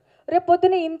రావట్లేదు. రేపు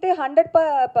పొద్దున్న ఇంతే 100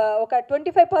 ఒక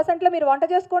 25%లో మీరు వంట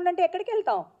చేసుకోండి అంటే ఎక్కడికి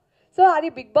వెళ్తాం? సో అది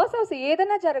బిగ్ బాస్ హౌస్,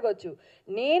 ఏదైనా జరగవచ్చు.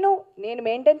 నేను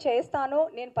మెయింటైన్ చేస్తాను.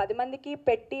 నేను 10 మందికి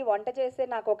పెట్టి వంట చేసే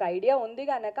నాకు ఒక ఐడియా ఉంది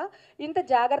కనుక ఇంత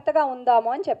జాగ్రత్తగా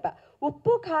ఉందాము అని చెప్పా.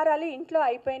 ఉప్పు కారాలు ఇంట్లో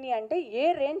అయిపోయినాయి అంటే ఏ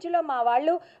రేంజ్లో మా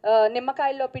వాళ్ళు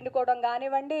నిమ్మకాయల్లో పిండుకోవడం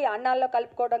కానివ్వండి, అన్నాల్లో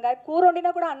కలుపుకోవడం కానీ, కూర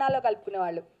వండినా కూడా అన్నాల్లో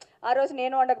కలుపుకునేవాళ్ళు. ఆ రోజు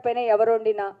నేను వండకపోయినా ఎవరు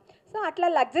వండినా. సో అట్లా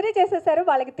లగ్జరీ చేసేసారు,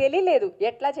 వాళ్ళకి తెలియలేదు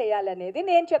ఎట్లా చేయాలనేది.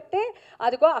 నేను చెప్తే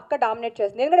అదిగో అక్క డామినేట్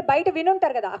చేస్తుంది. ఎందుకంటే బయట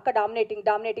వినుంటారు కదా అక్క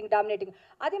డామినేటింగ్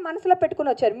అది మనసులో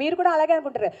పెట్టుకుని వచ్చారు. మీరు కూడా అలాగే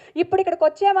అనుకుంటారు. ఇప్పుడు ఇక్కడికి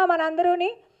వచ్చామా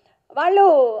మనందరూని, వాళ్ళు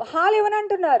హాల్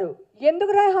ఇవ్వనంటున్నారు.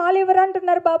 ఎందుకు హాల్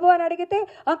ఇవ్వరంటున్నారు బాబు అని అడిగితే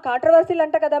కాంట్రవర్సీలు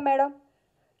అంట కదా మేడం.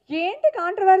 ఏంటి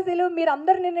కాంట్రవర్సీలు? మీరు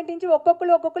అందరూ నిన్నటించి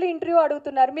ఒక్కొక్కరు ఇంటర్వ్యూ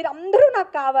అడుగుతున్నారు, మీరు అందరూ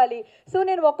నాకు కావాలి. సో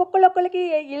నేను ఒక్కొక్కరికి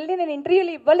వెళ్ళి నేను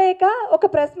ఇంటర్వ్యూలు ఇవ్వలేక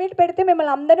ఒక ప్రెస్ మీట్ పెడితే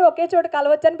మిమ్మల్ని అందరూ ఒకే చోట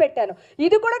కలవచ్చని పెట్టాను.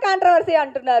 ఇది కూడా కాంట్రవర్సీ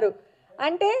అంటున్నారు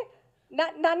అంటే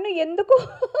నన్ను ఎందుకు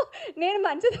నేను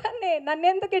మంచిదాన్ని, నన్ను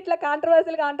ఎందుకు ఇట్లా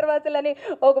కాంట్రవర్సీలు అని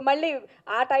ఒక మళ్ళీ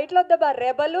ఆ టైటిల్ వద్దా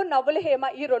రెబలు నవ్వులు హేమ,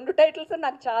 ఈ 2 టైటిల్స్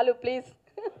నాకు చాలు ప్లీజ్.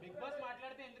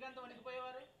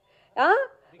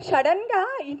 సడన్గా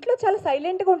ఇంట్లో చాలా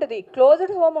సైలెంట్గా ఉంటుంది,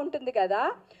 క్లోజ్డ్ హోమ్ ఉంటుంది కదా.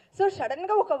 సో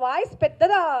సడన్గా ఒక వాయిస్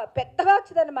పెద్దగా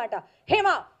వచ్చింది అనమాట,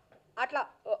 హేమా అట్లా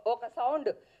ఒక సౌండ్.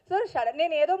 సో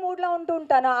నేను ఏదో మూడ్లో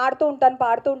ఉంటాను, ఆడుతూ ఉంటాను,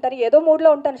 పాడుతూ ఉంటాను, ఏదో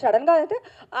మూడ్లో ఉంటాను. సడన్గా అయితే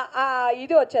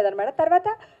ఇది వచ్చేదనమాట. తర్వాత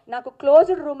నాకు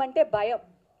క్లోజ్డ్ రూమ్ అంటే భయం.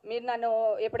 మీరు నన్ను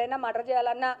ఎప్పుడైనా మర్డర్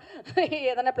చేయాలన్నా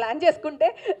ఏదైనా ప్లాన్ చేసుకుంటే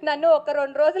నన్ను ఒక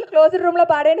 2 రోజులు క్లోజ్డ్ రూమ్లో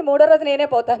పాడేయండి, 3వ రోజు నేనే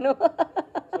పోతాను.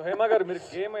 హేమ గారు మీరు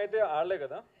గేమ్ అయితే ఆడలే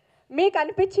కదా, మీకు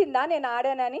అనిపించిందా నేను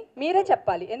ఆడానని? మీరే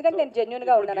చెప్పాలి, ఎందుకంటే నేను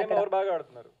జెన్యున్గా ఉన్నాను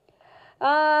అక్కడ.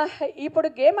 ఇప్పుడు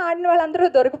గేమ్ ఆడిన వాళ్ళందరూ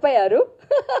దొరికిపోయారు,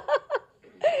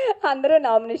 అందరూ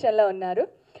నామినేషన్లో ఉన్నారు.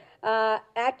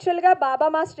 యాక్చువల్గా బాబా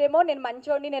మాస్టర్ ఏమో నేను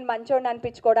మంచోడిని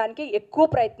అనిపించుకోవడానికి ఎక్కువ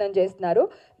ప్రయత్నం చేస్తున్నారు.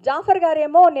 జాఫర్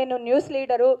గారేమో నేను న్యూస్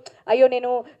లీడరు, అయ్యో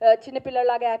నేను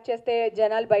చిన్నపిల్లలాగా యాక్ట్ చేస్తే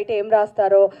జనాలు బయట ఏం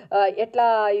రాస్తారో, ఎట్లా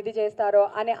ఇది చేస్తారో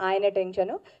అని ఆయన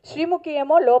టెన్షను. శ్రీముఖి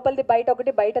ఏమో లోపలిది బయట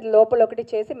ఒకటి, బయట లోపల ఒకటి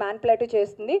చేసి మ్యాన్పులేటివ్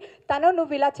చేస్తుంది.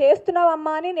 నువ్వు ఇలా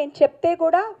చేస్తున్నావమ్మా అని నేను చెప్తే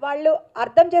కూడా వాళ్ళు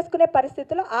అర్థం చేసుకునే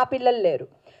పరిస్థితిలో ఆ పిల్లలు లేరు.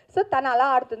 సో తను అలా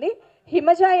ఆడుతుంది.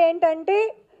 హిమజ ఏంటంటే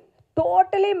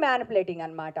టోటలీ మ్యానిపులేటింగ్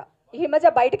అనమాట. హిమజ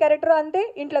బయట క్యారెక్టరు అంతే,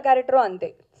 ఇంట్లో క్యారెక్టరు అంతే.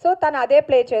 సో తను అదే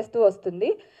ప్లే చేస్తూ వస్తుంది.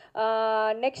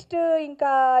 నెక్స్ట్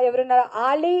ఇంకా ఎవరున్నారు,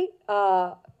 ఆలీ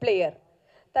ప్లేయర్.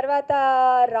 తర్వాత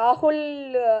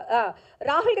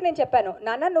రాహుల్కి నేను చెప్పాను,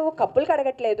 నాన్న నువ్వు కప్పులు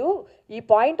కడగట్లేదు, ఈ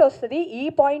పాయింట్ వస్తుంది, ఈ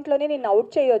పాయింట్లోనే నేను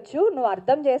అవుట్ చేయొచ్చు, నువ్వు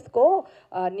అర్థం చేసుకో,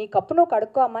 నీ కప్పు నువ్వు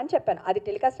కడుక్కో అమ్మా అని చెప్పాను. అది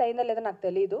టెలికాస్ట్ అయిందో లేదో నాకు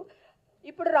తెలీదు.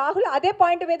 ఇప్పుడు రాహుల్ అదే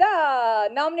పాయింట్ మీద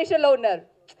నామినేషన్లో ఉన్నారు.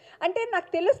 అంటే నాకు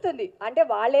తెలుస్తుంది, అంటే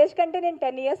వాళ్ళ ఏజ్ కంటే నేను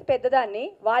 10 ఇయర్స్ పెద్దదాన్ని,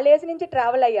 వాళ్ళ ఏజ్ నుంచి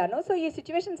ట్రావెల్ అయ్యాను. సో ఈ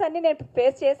సిచ్యువేషన్స్ అన్నీ నేను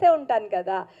ఫేస్ చేసే ఉంటాను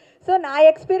కదా. సో నా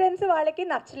ఎక్స్పీరియన్స్ వాళ్ళకి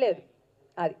నచ్చలేదు.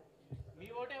 అది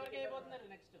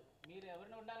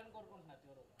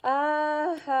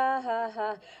ఆహాహాహా.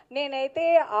 నేనైతే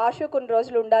ఆశు కొన్ని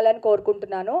రోజులు ఉండాలని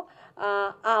కోరుకుంటున్నాను.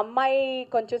 ఆ అమ్మాయి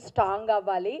కొంచెం స్ట్రాంగ్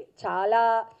అవ్వాలి. చాలా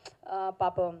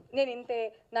పాపం నేను ఇంతే,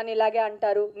 నన్ను ఇలాగే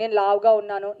అంటారు, నేను లావుగా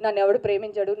ఉన్నాను, నన్ను ఎవడు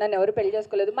ప్రేమించడు, నన్ను ఎవరు పెళ్లి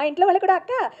చేసుకోలేదు. మా ఇంట్లో వాళ్ళు కూడా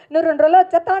అక్క నువ్వు 2 రోజులు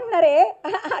వచ్చేస్తా అంటున్నారే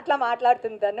అట్లా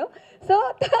మాట్లాడుతుంది తను. సో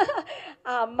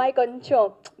ఆ అమ్మాయి కొంచెం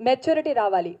మెచ్యూరిటీ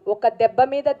రావాలి. ఒక దెబ్బ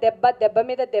మీద దెబ్బ, దెబ్బ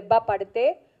మీద దెబ్బ పడితే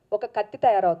ఒక కత్తి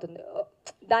తయారవుతుంది.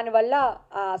 దానివల్ల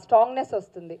ఆ స్ట్రాంగ్నెస్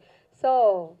వస్తుంది. సో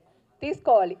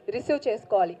తీసుకోవాలి, రిసీవ్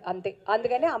చేసుకోవాలి అంతే.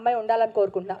 అందుకని అమ్మాయి ఉండాలని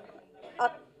కోరుకుంటున్నా.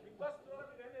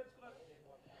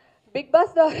 బిగ్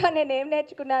బాస్ ద్వారా నేను ఏం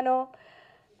నేర్చుకున్నాను,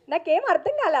 నాకేం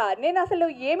అర్థం కాల. నేను అసలు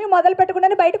ఏమీ మొదలు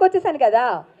పెట్టకుండానే బయటకు వచ్చేసాను కదా.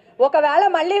 ఒకవేళ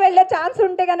మళ్ళీ వెళ్ళే ఛాన్స్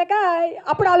ఉంటే కనుక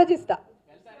అప్పుడు ఆలోచిస్తా.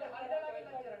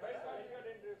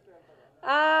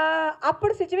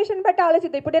 అప్పుడు సిచ్యువేషన్ బట్టి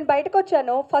ఆలోచిద్దాం. ఇప్పుడు నేను బయటకు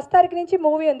వచ్చాను, ఫస్ట్ తారీఖు నుంచి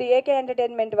మూవీ ఉంది ఏకే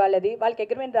ఎంటర్టైన్మెంట్ వాళ్ళది, వాళ్ళకి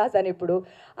అగ్రిమెంట్ రాశాను. ఇప్పుడు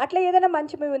అట్లా ఏదైనా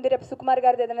మంచి మూవీ ఉంది, రేపు సుకుమార్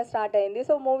గారిది ఏదైనా స్టార్ట్ అయింది,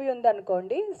 సో మూవీ ఉంది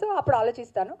అనుకోండి, సో అప్పుడు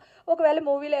ఆలోచిస్తాను. ఒకవేళ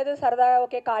మూవీ లేదు, సరదా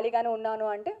ఓకే ఖాళీగానే ఉన్నాను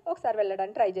అంటే ఒకసారి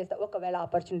వెళ్ళడానికి ట్రై చేస్తాను. ఒకవేళ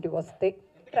ఆపర్చునిటీ వస్తే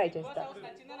ట్రై చేస్తాను.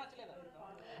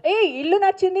 ఇల్లు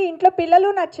నచ్చింది, ఇంట్లో పిల్లలు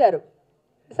నచ్చారు,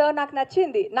 సో నాకు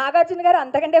నచ్చింది. నాగార్జున గారు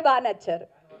అంతకంటే బాగా నచ్చారు.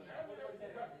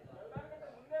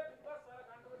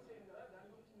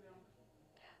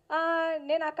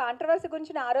 నేను ఆ కాంట్రవర్సీ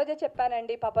గురించి ఆ రోజే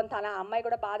చెప్పానండి. పాపం తన అమ్మాయి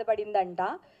కూడా బాధపడిందంట.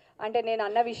 అంటే నేను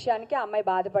అన్న విషయానికి ఆ అమ్మాయి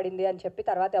బాధపడింది అని చెప్పి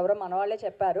తర్వాత ఎవరో మన వాళ్ళే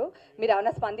చెప్పారు. మీరు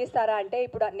ఏమైనా స్పందిస్తారా అంటే,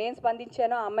 ఇప్పుడు నేను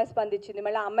స్పందించాను, ఆ అమ్మాయి స్పందించింది,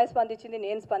 మళ్ళీ ఆ అమ్మాయి స్పందించింది,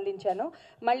 నేను స్పందించాను.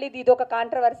 మళ్ళీ ఇది ఒక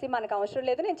కాంట్రవర్సీ, మనకు అవసరం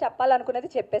లేదు, నేను చెప్పాలనుకున్నది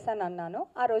చెప్పేశాను అన్నాను.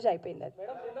 ఆ రోజు అయిపోయింది అది.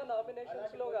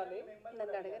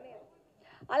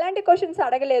 అలాంటి క్వశ్చన్స్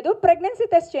అడగలేదు. ప్రెగ్నెన్సీ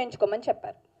టెస్ట్ చేయించుకోమని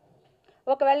చెప్పారు.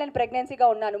 ఒకవేళ నేను ప్రెగ్నెన్సీగా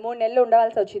ఉన్నాను, 3 నెలలు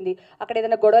ఉండవలసి వచ్చింది, అక్కడ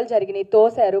ఏదైనా గొడవలు జరిగినాయి,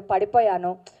 తోసారు,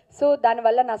 పడిపోయాను, సో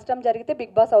దానివల్ల నష్టం జరిగితే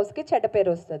బిగ్ బాస్ హౌస్కి చెడ్డ పేరు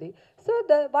వస్తుంది, సో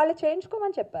వాళ్ళు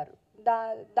చేయించుకోమని చెప్పారు.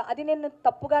 అది నేను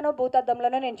తప్పుగానో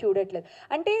భూతద్దంలోనో నేను చూడట్లేదు.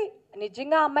 అంటే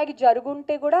నిజంగా ఆ అమ్మాయికి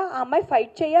జరుగుంటే కూడా ఆ అమ్మాయి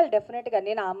ఫైట్ చేయాలి డెఫినెట్గా.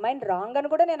 నేను ఆ అమ్మాయిని రాంగ్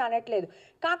అని కూడా నేను అనట్లేదు.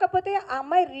 కాకపోతే ఆ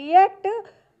అమ్మాయి రియాక్ట్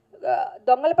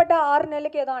దొంగలు పడ్డ 6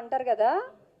 నెలలకి ఏదో అంటారు కదా,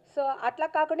 సో అట్లా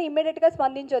కాకుండా ఇమ్మీడియట్గా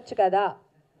స్పందించవచ్చు కదా,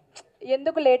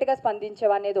 ఎందుకు లేటుగా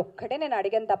స్పందించావు అనేది ఒక్కటే నేను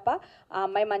అడిగాను తప్ప ఆ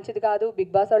అమ్మాయి మంచిది కాదు,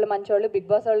 బిగ్ బాస్ వాళ్ళు మంచోళ్ళు, బిగ్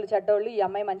బాస్ వాళ్ళు చెడ్డోళ్ళు, ఈ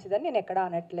అమ్మాయి మంచిదని నేను ఎక్కడా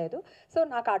అనట్లేదు. సో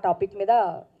నాకు ఆ టాపిక్ మీద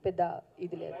పెద్ద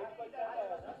ఇది లేదు.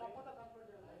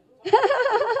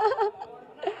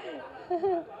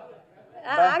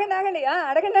 ఆగండి ఆగండి,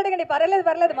 అడగండి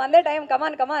పర్లేదు మందే టైం,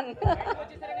 కమాన్.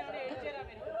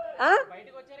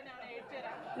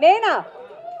 నేనా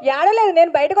ఏడలేదు,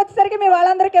 నేను బయటకు వచ్చేసరికి మీ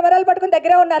వాళ్ళందరూ కెమెరాలు పట్టుకుని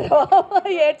దగ్గరే ఉన్నారు.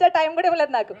 ఏడ్చే టైం కూడా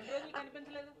ఇవ్వలేదు నాకు.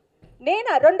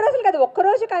 నేనా 2 రోజులు కాదు,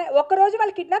 ఒక్కరోజు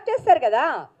వాళ్ళు కిడ్నాప్ చేస్తారు కదా,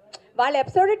 వాళ్ళ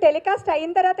ఎపిసోడ్ టెలికాస్ట్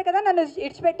అయిన తర్వాత కదా నన్ను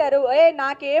ఇడిచిపెట్టారు.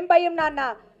 నాకేం భయం నాన్న,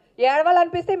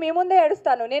 ఏడవాలనిపిస్తే మీ ముందే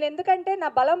ఏడుస్తాను నేను. ఎందుకంటే నా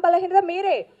బలహీనత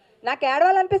మీరే. నాకు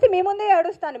ఏడవాలనిపిస్తే మీ ముందే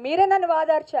ఏడుస్తాను, మీరే నన్ను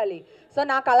వాదార్చాలి. సో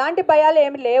నాకు అలాంటి భయాలు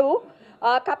ఏమి లేవు.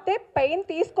 కాకపోతే పెయిన్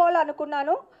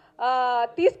తీసుకోవాలనుకున్నాను,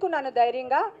 తీసుకున్నాను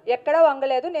ధైర్యంగా, ఎక్కడా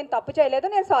వంగలేదు, నేను తప్పు చేయలేదు,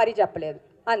 నేను సారీ చెప్పలేదు,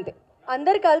 అంతే.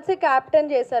 అందరు కలిసి క్యాప్టెన్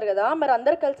చేశారు కదా, మరి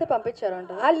అందరు కలిసి పంపించారంట?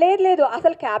 లేదు,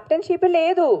 అసలు క్యాప్టెన్షిప్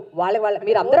లేదు. వాళ్ళ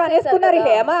మీరు అందరూ అనేసుకున్నారు,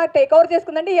 హేమ టేక్ ఓవర్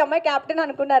చేసుకుందంటే ఈ అమ్మాయి క్యాప్టెన్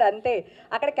అనుకున్నారు అంతే.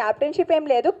 అక్కడ క్యాప్టెన్షిప్ ఏం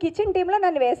లేదు. కిచెన్ టీంలో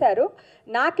నన్ను వేశారు.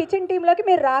 నా కిచెన్ టీంలోకి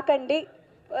మీరు రాకండి.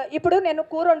 ఇప్పుడు నేను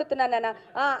కూర వండుతున్నాను,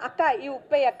 అక్క ఈ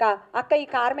ఉప్పే అక్క ఈ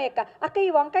కారమే అక్క ఈ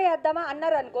వంకాయ వేద్దామా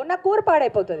అన్నారు అనుకో, నా కూర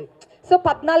పాడైపోతుంది. సో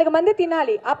 14 మంది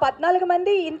తినాలి, ఆ 14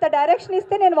 మంది ఇంత డైరెక్షన్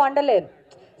ఇస్తే నేను వండలేను.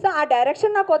 సో ఆ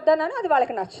డైరెక్షన్ నాకు వద్దన్నాను, అది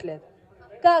వాళ్ళకి నచ్చలేదు.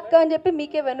 అక్క అని చెప్పి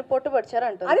మీకే వెన్నుపోటు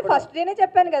పడిచారంట. అది ఫస్ట్ డేనే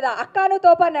చెప్పాను కదా, అక్క నువ్వు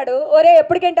తోపన్నాడు, ఒరే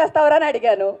ఎప్పటికేంటేస్తావరా అని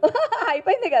అడిగాను.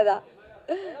 అయిపోయింది కదా.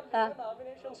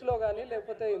 నామినేషన్స్ లో కానీ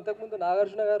లేకపోతే ఇంతకు ముందు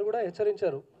నాగార్జున గారు కూడా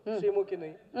హెచ్చరించారు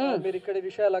శ్రీముఖిని, మీరు ఇక్కడ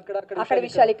విషయాలు అక్కడ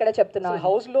విషయాలు ఇక్కడ చెప్తున్నా.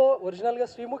 హౌస్ లో ఒరిజినల్ గా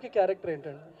శ్రీముఖి క్యారెక్టర్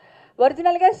ఏంటండి?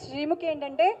 ఒరిజినల్గా శ్రీముఖి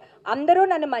ఏంటంటే అందరూ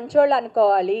నన్ను మంచోళ్ళు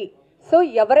అనుకోవాలి. సో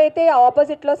ఎవరైతే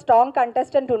ఆపోజిట్లో స్ట్రాంగ్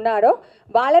కంటెస్టెంట్ ఉన్నారో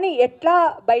వాళ్ళని ఎట్లా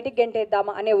బయటికి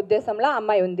గెంటేద్దామా అనే ఉద్దేశంలో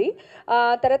అమ్మాయి ఉంది.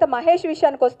 తర్వాత మహేష్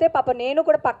విషయానికి వస్తే పాప నేను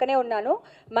కూడా పక్కనే ఉన్నాను.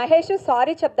 మహేష్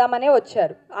సారీ చెప్దామనే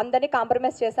వచ్చారు, అందరినీ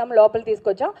కాంప్రమైజ్ చేసాం, లోపల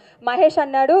తీసుకొచ్చాం. మహేష్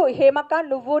అన్నాడు, హేమక్క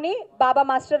నువ్వుని బాబా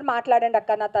మాస్టర్ మాట్లాడండి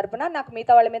అక్క నా తరపున, నాకు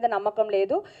మిగతా వాళ్ళ మీద నమ్మకం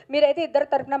లేదు, మీరైతే ఇద్దరు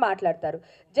తరపున మాట్లాడతారు.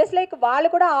 జస్ట్ లైక్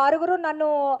వాళ్ళు కూడా 6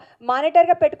 నన్ను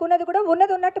మానిటర్గా పెట్టుకున్నది కూడా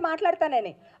ఉన్నది ఉన్నట్టు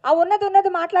మాట్లాడతానని, ఆ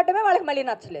ఉన్నది మాట్లాడటమే వాళ్ళకి మళ్ళీ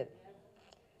నచ్చలేదు.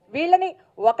 వీళ్ళని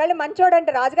ఒకళ్ళు మంచోడు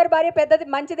అంటే రాజుగారి భార్య పెద్దది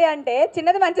మంచిదే అంటే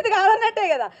చిన్నది మంచిది కాదన్నట్టే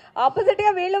కదా.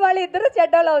 ఆపోజిట్గా వాళ్ళు ఇద్దరు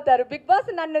చెడ్డోళ్ళు అవుతారు. బిగ్ బాస్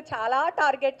నన్ను చాలా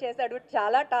టార్గెట్ చేశాడు,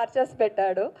 చాలా టార్చర్స్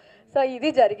పెట్టాడు. సో ఇది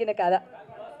జరిగిన కథ.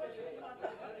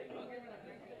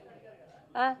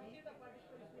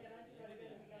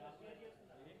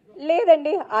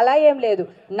 లేదండి, అలా ఏం లేదు.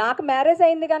 నాకు మ్యారేజ్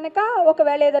అయింది కనుక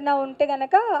ఒకవేళ ఏదన్నా ఉంటే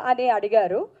కనుక అని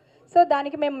అడిగారు. సో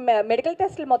దానికి మేము మెడికల్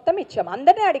టెస్టులు మొత్తం ఇచ్చాం.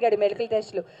 అందరినీ అడిగాడు మెడికల్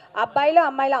టెస్టులు. అబ్బాయిలు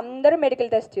అమ్మాయిలు అందరూ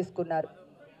మెడికల్ టెస్ట్ తీసుకున్నారు.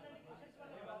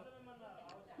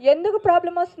 ఎందుకు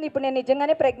ప్రాబ్లం వస్తుంది? ఇప్పుడు నేను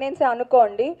నిజంగానే ప్రెగ్నెన్సీ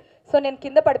అనుకోండి, సో నేను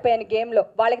కింద పడిపోయాను గేమ్లో,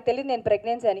 వాళ్ళకి తెలియదు నేను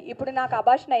ప్రెగ్నెన్సీ అని. ఇప్పుడు నాకు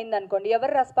అబార్షన్ అయింది అనుకోండి,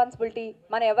 ఎవరు రెస్పాన్సిబిలిటీ?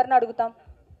 మనం ఎవరిని అడుగుతాం?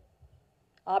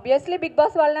 ఆబ్వియస్లీ బిగ్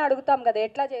బాస్ వాళ్ళని అడుగుతాం కదా,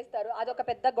 ఎట్లా చేస్తారు? అదొక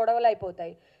పెద్ద గొడవలు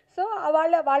అయిపోతాయి. సో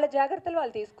వాళ్ళ జాగ్రత్తలు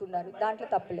వాళ్ళు తీసుకున్నారు, దాంట్లో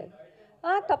తప్పులేదు.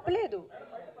 తప్పులేదు.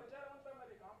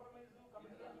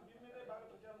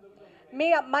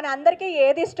 మన అందరికీ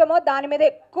ఏది ఇష్టమో దాని మీద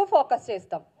ఎక్కువ ఫోకస్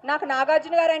చేస్తాం. నాకు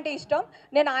నాగార్జున గారు అంటే ఇష్టం,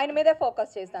 నేను ఆయన మీదే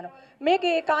ఫోకస్ చేస్తాను. మీకు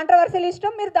ఈ కాంట్రవర్సీలు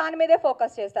ఇష్టం, మీరు దాని మీదే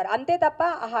ఫోకస్ చేస్తారు. అంతే తప్ప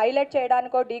హైలైట్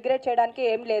చేయడానికో డిగ్రేడ్ చేయడానికి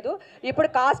ఏం లేదు. ఇప్పుడు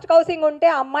కాస్ట్ కౌసింగ్ ఉంటే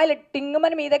అమ్మాయిలు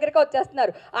టింగుమని మీ దగ్గరికి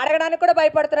వచ్చేస్తున్నారు, అడగడానికి కూడా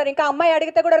భయపడుతున్నారు. ఇంకా అమ్మాయి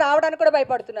అడిగితే కూడా రావడానికి కూడా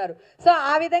భయపడుతున్నారు. సో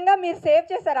ఆ విధంగా మీరు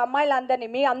సేవ్ చేశారు అమ్మాయిలందరినీ.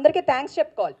 మీ అందరికీ థ్యాంక్స్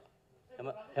చెప్పుకోవాలి.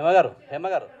 హేమ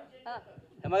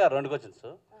గారు 2 క్వశ్చన్స్.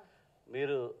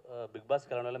 మీరు బిగ్ బాస్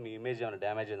కలవడం వల్ల మీ ఇమేజ్ ఏమైనా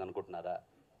డ్యామేజ్ అయింది అనుకుంటున్నారా?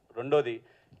 రెండోది,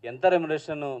 ఎంత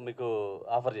రెమ్యునరేషన్ మీకు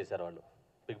ఆఫర్ చేశారు వాళ్ళు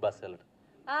బిగ్ బాస్ వెళ్ళడం?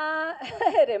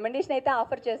 రెమ్యునరేషన్ అయితే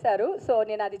ఆఫర్ చేశారు, సో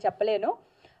నేను అది చెప్పలేను.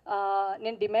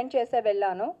 నేను డిమాండ్ చేసే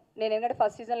వెళ్ళాను. నేను ఎందుకంటే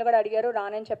ఫస్ట్ సీజన్లో కూడా అడిగారు,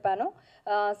 రానని చెప్పాను.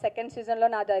 సెకండ్ సీజన్లో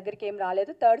నా దగ్గరికి ఏం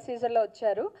రాలేదు, థర్డ్ సీజన్లో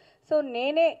వచ్చారు. సో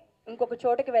నేనే ఇంకొక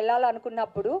చోటుకి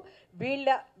వెళ్ళాలనుకున్నప్పుడు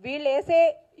వీళ్ళు వేసే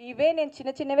ఇవే నేను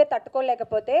చిన్న చిన్నవే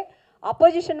తట్టుకోలేకపోతే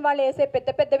అపోజిషన్ వాళ్ళు వేసే పెద్ద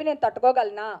పెద్దవి నేను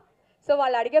తట్టుకోగలనా? సో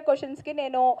వాళ్ళు అడిగే క్వశ్చన్స్కి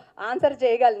నేను ఆన్సర్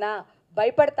చేయగలనా?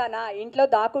 భయపడతానా? ఇంట్లో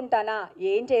దాక్కుంటానా?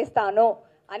 ఏం చేస్తాను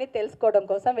అని తెలుసుకోవడం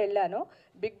కోసం వెళ్ళాను.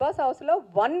 బిగ్ బాస్ హౌస్లో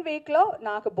 1 వీక్లో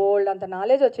నాకు బోల్డ్ అంత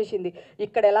నాలెడ్జ్ వచ్చేసింది.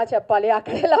 ఇక్కడ ఎలా చెప్పాలి,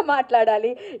 అక్కడ ఎలా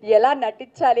మాట్లాడాలి, ఎలా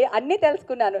నటించాలి అన్నీ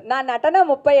తెలుసుకున్నాను. నా నటన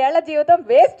 30 ఏళ్ల జీవితం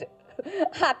వేస్ట్.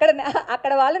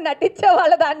 అక్కడ వాళ్ళు నటించే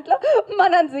వాళ్ళ దాంట్లో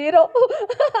మనం 0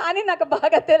 అని నాకు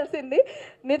బాగా తెలిసింది.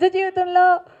 నిజ జీవితంలో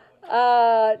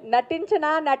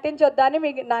నటించొద్దా అని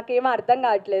నాకేమో అర్థం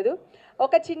కావట్లేదు.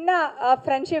 ఒక చిన్న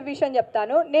ఫ్రెండ్షిప్ విషయం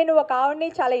చెప్తాను. నేను ఒక ఆవిడని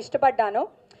చాలా ఇష్టపడ్డాను.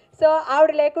 సో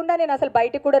ఆవిడ లేకుండా నేను అసలు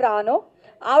బయటికి కూడా రాను.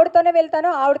 ఆవిడతోనే వెళ్తాను,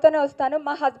 ఆవిడతోనే వస్తాను.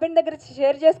 మా హస్బెండ్ దగ్గర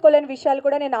షేర్ చేసుకోలేని విషయాలు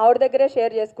కూడా నేను ఆవిడ దగ్గరే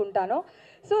షేర్ చేసుకుంటాను.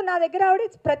 సో నా దగ్గర ఆవిడ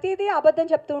ప్రతిదీ అబద్ధం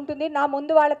చెప్తూ ఉంటుంది, నా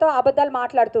ముందు వాళ్ళతో అబద్ధాలు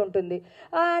మాట్లాడుతూ ఉంటుంది.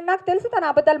 నాకు తెలుసు తను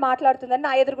అబద్ధాలు మాట్లాడుతుందని,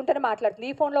 నా ఎదుర్కొంటేనే మాట్లాడుతుంది.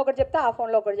 ఈ ఫోన్లో ఒకటి చెప్తే ఆ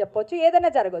ఫోన్లో ఒకటి చెప్పొచ్చు,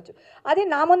 ఏదైనా జరగవచ్చు. అది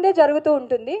నా ముందే జరుగుతూ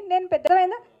ఉంటుంది. నేను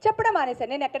పెద్దమైనా చెప్పడం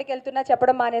మానేశాను, నేను ఎక్కడికి వెళ్తున్నా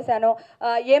చెప్పడం మానేశాను,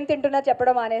 ఏం తింటున్నా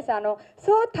చెప్పడం మానేశాను.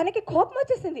 సో తనకి కోపం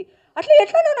వచ్చేసింది, అట్లా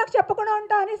ఎట్లా నువ్వు నాకు చెప్పకుండా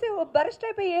ఉంటావు అనేసి బరస్ట్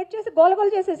అయిపోయి ఏడ్ చేసి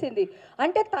గోలగోలు చేసేసింది.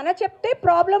 అంటే తన చెప్తే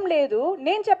ప్రాబ్లం లేదు,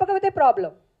 నేను చెప్పకపోతే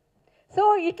ప్రాబ్లం. సో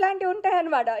ఇట్లాంటివి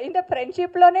ఉంటాయన్నమాట. ఇంత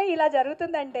ఫ్రెండ్షిప్లోనే ఇలా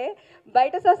జరుగుతుందంటే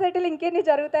బయట సొసైటీలో ఇంకెన్ని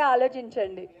జరుగుతాయో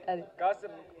ఆలోచించండి. అది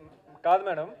కాదు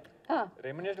మేడం,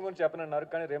 రెమ్యునరేషన్ గురించి చెప్పనన్నారు,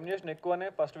 కానీ రెమ్యునరేషన్ ఎక్కువనే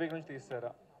ఫస్ట్ వీక్ నుంచి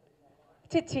తీస్తారా?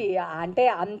 చిచ్చి, అంటే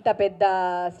అంత పెద్ద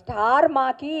స్టార్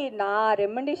మాకి నా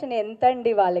రెమ్యునరేషన్ ఎంత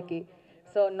అండి వాళ్ళకి?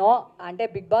 సో నో, అంటే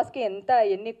బిగ్ బాస్కి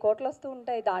ఎన్ని కోట్లు వస్తూ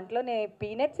ఉంటాయి, దాంట్లోనే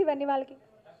పీనట్స్ ఇవన్నీ వాళ్ళకి.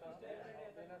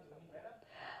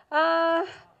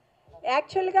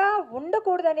 యాక్చువల్గా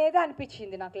ఉండకూడదు అనేది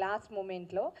అనిపించింది నాకు లాస్ట్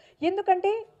మూమెంట్లో. ఎందుకంటే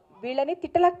వీళ్ళని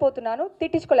తిట్టలేకపోతున్నాను,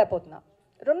 తిట్టించుకోలేకపోతున్నా,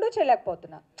 రెండూ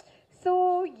చేయలేకపోతున్నా. సో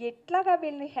ఎట్లాగా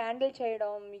వీళ్ళని హ్యాండిల్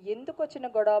చేయడం, ఎందుకు వచ్చిన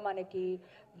గొడవ మనకి?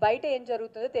 బయట ఏం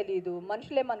జరుగుతుందో తెలియదు,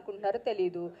 మనుషులు ఏమనుకుంటున్నారో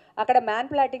తెలియదు, అక్కడ మ్యాన్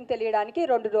ప్లాటింగ్ తెలియడానికి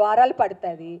 2 వారాలు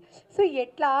పడుతుంది. సో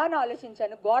ఎట్లా అని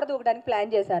ఆలోచించాను, గోడ దూకడానికి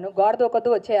ప్లాన్ చేశాను. గోడ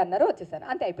దూకొద్దు వచ్చేయన్నారు, వచ్చేసాను,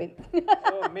 అంతే అయిపోయింది.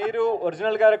 మీరు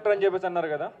ఒరిజినల్ క్యారెక్టర్ అని చెప్పేసి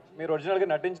అన్నారు కదా, మీరు ఒరిజినల్గా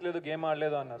నటించలేదు, గేమ్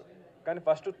ఆడలేదు అన్నారు. కానీ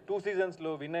ఫస్ట్ 2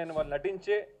 సీజన్స్లో విన్ అయిన వాళ్ళు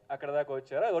నటించే అక్కడ దాకా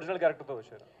వచ్చారా, ఒరిజినల్ క్యారెక్టర్తో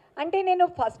వచ్చారా? అంటే నేను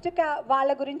ఫస్ట్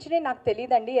వాళ్ళ గురించినే నాకు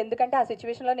తెలియదండి, ఎందుకంటే ఆ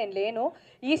సిచ్యువేషన్లో నేను లేను.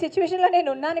 ఈ సిచ్యువేషన్లో నేను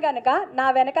ఉన్నాను కనుక, నా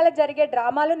వెనకాల జరిగే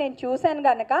డ్రామాలు నేను చూశాను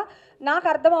కనుక నాకు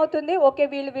అర్థమవుతుంది, ఓకే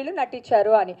వీళ్ళు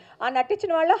నటించారు అని. ఆ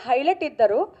నటించిన వాళ్ళు హైలైట్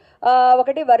ఇద్దరు,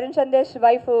 ఒకటి వరుణ్ సందేశ్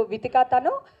వైఫ్ వితికా,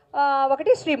 తను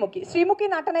ఒకటి శ్రీముఖి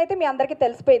నటన అయితే మీ అందరికీ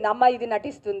తెలిసిపోయింది, అమ్మ ఇది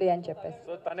నటిస్తుంది అని చెప్పేసి.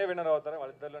 సో తనే విన్నర్ అవుతారా?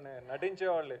 వాళ్ళిద్దరిలోనే నటించే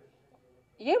వాళ్ళే?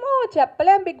 ఏమో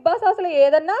చెప్పలేం, బిగ్ బాస్ అసలు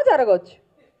ఏదన్నా జరగవచ్చు.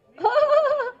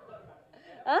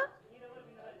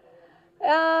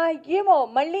 ఏమో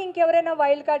మళ్ళీ ఇంకెవరైనా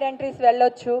వైల్డ్ కార్డ్ ఎంట్రీస్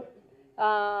వెళ్ళొచ్చు,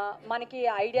 మనకి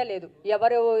ఐడియా లేదు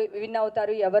ఎవరు విన్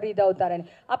అవుతారు, ఎవరు ఇది అవుతారని.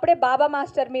 అప్పుడే బాబా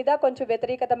మాస్టర్ మీద కొంచెం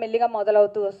వ్యతిరేకత మెల్లిగా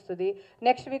మొదలవుతూ వస్తుంది.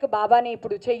 నెక్స్ట్ వీక్ బాబాని,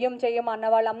 ఇప్పుడు చెయ్యం అన్న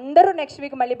వాళ్ళందరూ నెక్స్ట్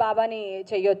వీక్ మళ్ళీ బాబాని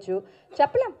చెయ్యొచ్చు,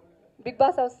 చెప్పలేం. బిగ్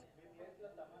బాస్ హౌస్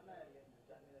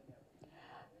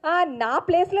నా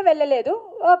ప్లేస్లో వెళ్ళలేదు,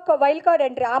 ఒక వైల్డ్ కార్డ్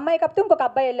ఎంట్రీ. ఆ అమ్మాయి కప్తే ఇంకొక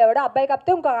అబ్బాయి వెళ్ళేవాడు, అబ్బాయి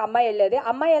కప్తే ఇంకొక అమ్మాయి వెళ్ళేది.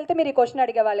 అమ్మాయి వెళ్తే మీరు ఈ క్వశ్చన్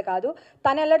అడిగేవాళ్ళు కాదు,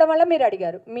 తను వెళ్ళడం వల్ల మీరు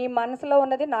అడిగారు. మీ మనసులో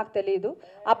ఉన్నది నాకు తెలియదు,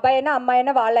 అబ్బాయి అయినా అమ్మాయి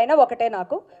అయినా వాళ్ళైనా ఒకటే,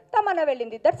 నాకు తమన్నా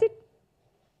వెళ్ళింది, దట్స్ ఇట్.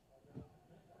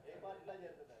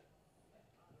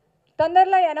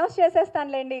 తొందరలో అనౌన్స్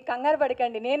చేసేస్తానులేండి, కంగారు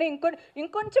పడకండి. నేను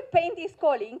ఇంకొంచెం పెయిన్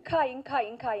తీసుకోవాలి, ఇంకా ఇంకా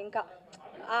ఇంకా ఇంకా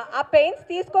ఆ పెయిన్స్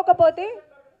తీసుకోకపోతే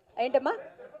ఏంటమ్మా.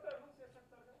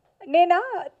 నేనా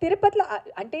తిరుపతిలో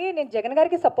అంటే నేను జగన్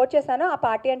గారికి సపోర్ట్ చేశాను, ఆ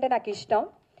పార్టీ అంటే నాకు ఇష్టం.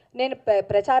 నేను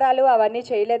ప్రచారాలు అవన్నీ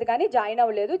చేయలేదు కానీ జాయిన్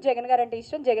అవ్వలేదు. జగన్ గారు అంటే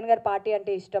ఇష్టం, జగన్ గారి పార్టీ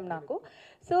అంటే ఇష్టం నాకు.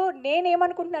 సో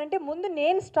నేనేమనుకుంటున్నానంటే ముందు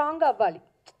నేను స్ట్రాంగ్ అవ్వాలి.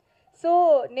 సో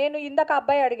నేను ఇందాక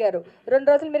అబ్బాయి అడిగారు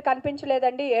 2 రోజులు మీరు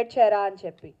కనిపించలేదండి ఏడ్చారా అని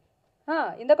చెప్పి.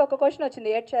 ఇందాక ఒక క్వశ్చన్ వచ్చింది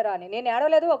ఏడ్చారా అని. నేను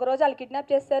ఏడవలేదు. ఒక రోజు వాళ్ళు కిడ్నాప్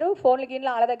చేస్తారు, ఫోన్లు గిన్లు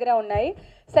వాళ్ళ దగ్గరే ఉన్నాయి.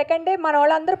 సెకండ్ డే మన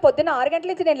వాళ్ళందరూ పొద్దున్న 6 గంటల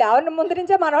నుంచి, నేను లేవని ముందు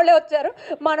నుంచే మనోళ్ళే వచ్చారు,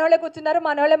 మనోళ్ళే కూర్చున్నారు,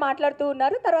 మనోళ్ళే మాట్లాడుతూ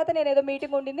ఉన్నారు. తర్వాత నేను ఏదో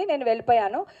మీటింగ్ ఉండింది, నేను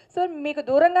వెళ్ళిపోయాను. సో మీకు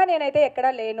దూరంగా నేనైతే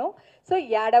ఎక్కడా లేను. సో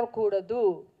ఏడవకూడదు,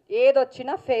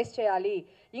 ఏదొచ్చినా ఫేస్ చేయాలి.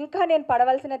 ఇంకా నేను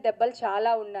పడవలసిన దెబ్బలు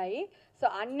చాలా ఉన్నాయి. సో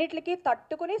అన్నిటికీ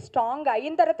తట్టుకుని స్ట్రాంగ్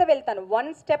అయిన తర్వాత వెళ్తాను. 1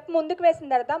 స్టెప్ ముందుకు వేసిన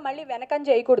తర్వాత మళ్ళీ వెనకని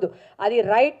చేయకూడదు. అది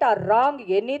right are wrong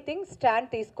anything stand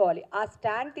తీసుకోవాలి. ఆ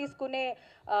స్టాండ్ తీసుకునే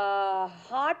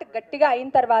హార్ట్ గట్టిగా అయిన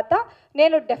తర్వాత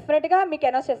నేను డెఫినెట్గా మీకు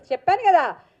అనౌన్స్ చేసి చెప్పాను కదా,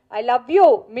 ఐ లవ్ యూ,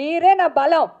 మీరే నా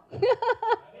బలం.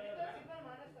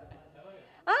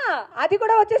 అది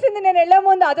కూడా వచ్చేసింది నేను వెళ్ళే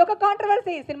ముందు. అదొక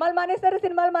కాంట్రవర్సీ, సినిమాలు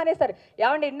మానేస్తారు.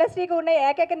 ఏమంటే ఇండస్ట్రీకి ఉన్న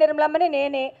ఏకైక నిర్మలమ్మని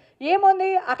నేనే. ఏముంది,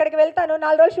 అక్కడికి వెళ్తాను,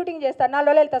 4 రోజులు షూటింగ్ చేస్తాను, 4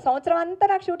 రోజులు వెళ్తాను. సంవత్సరం అంతా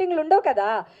నాకు షూటింగ్లు ఉండవు కదా.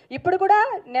 ఇప్పుడు కూడా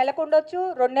నెలకు ఉండొచ్చు,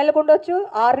 2 నెలలకు ఉండొచ్చు,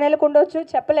 6 నెలలకు ఉండొచ్చు,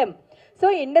 చెప్పలేం. సో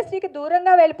ఇండస్ట్రీకి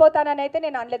దూరంగా వెళ్ళిపోతానని అయితే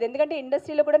నేను అనలేదు. ఎందుకంటే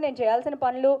ఇండస్ట్రీలో కూడా నేను చేయాల్సిన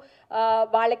పనులు,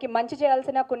 వాళ్ళకి మంచి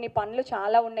చేయాల్సిన కొన్ని పనులు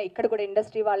చాలా ఉన్నాయి. ఇక్కడ కూడా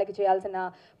ఇండస్ట్రీ వాళ్ళకి చేయాల్సిన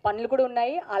పనులు కూడా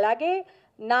ఉన్నాయి. అలాగే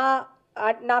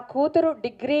నా కూతురు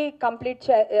డిగ్రీ కంప్లీట్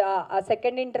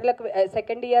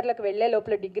సెకండ్ ఇయర్లోకి వెళ్ళే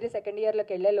లోపల, డిగ్రీ సెకండ్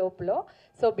ఇయర్లోకి వెళ్ళే లోపల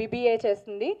సో BBA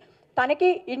చేస్తుంది. తనకి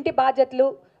ఇంటి బాధ్యతలు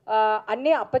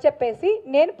అన్నీ అప్పచెప్పేసి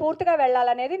నేను పూర్తిగా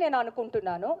వెళ్ళాలనేది నేను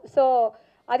అనుకుంటున్నాను. సో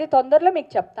అది తొందరలో మీకు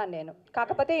చెప్తాను నేను.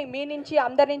 కాకపోతే మీ నుంచి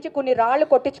అందరి నుంచి కొన్ని రాళ్ళు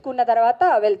కొట్టించుకున్న తర్వాత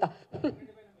వెళ్తా.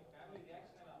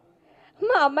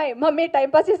 మా అమ్మాయి మమ్మీ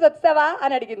టైంపాస్ చేసి వస్తావా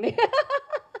అని అడిగింది.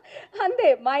 అంతే,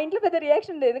 మా ఇంట్లో పెద్ద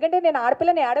రియాక్షన్ లేదు. ఎందుకంటే నేను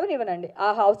ఆడపిల్లని ఏడవనివ్వనండి. ఆ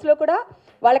హౌస్లో కూడా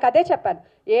వాళ్ళకి అదే చెప్పాను,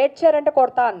 ఏడ్చారంటే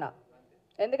కొడతా అన్న.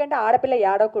 ఎందుకంటే ఆడపిల్ల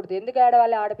ఏడవకూడదు. ఎందుకు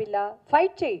ఏడవాలి ఆడపిల్ల?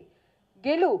 ఫైట్ చేయి,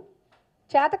 గెలు.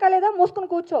 చేతకాలేదా మూసుకుని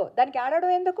కూర్చో, దానికి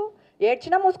ఏడవడం ఎందుకు?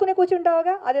 ఏడ్చినా మూసుకుని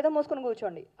కూర్చుంటావుగా, అదేదో మూసుకుని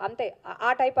కూర్చోండి అంతే.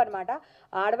 ఆ టైప్ అనమాట.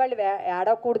 ఆడవాళ్ళు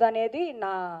ఏడవకూడదు అనేది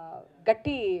నా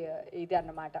గట్టి ఇది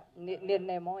అన్నమాట,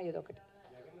 నిర్ణయమో ఏదో ఒకటి.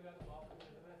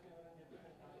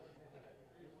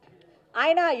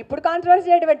 ఆయన ఇప్పుడు కాంట్రవర్సీ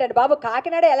చేయడం ఏంటండి బాబు.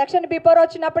 కాకినాడ ఎలక్షన్ బిఫోర్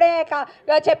వచ్చినప్పుడే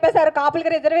చెప్పేశారు కాపులకి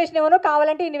రిజర్వేషన్ ఇవ్వను,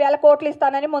 కావాలంటే 1,000 కోట్లు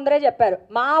ఇస్తానని ముందరే చెప్పారు.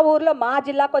 మా ఊర్లో, మా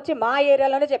జిల్లాకు వచ్చి, మా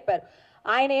ఏరియాలోనే చెప్పారు.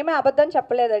 ఆయన ఏమీ అబద్ధం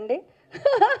చెప్పలేదండి.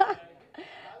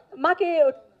 మాకి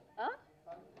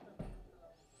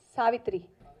సావిత్రి,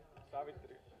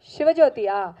 శివజ్యోతి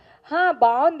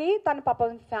బాగుంది. తన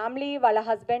పాపం ఫ్యామిలీ, వాళ్ళ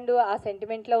హస్బెండ్ ఆ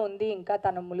సెంటిమెంట్లో ఉంది, ఇంకా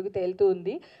తను ములుగు తేలుతూ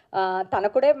ఉంది. తన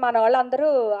కూడా మన వాళ్ళందరూ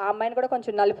ఆ అమ్మాయిని కూడా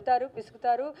కొంచెం నలుపుతారు,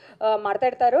 పిసుకుతారు,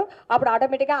 మడతెడతారు. అప్పుడు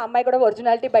ఆటోమేటిక్గా ఆ అమ్మాయి కూడా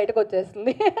ఒరిజినాలిటీ బయటకు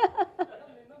వచ్చేస్తుంది.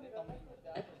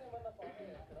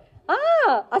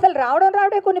 అసలు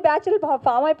రావడే కొన్ని బ్యాచ్లు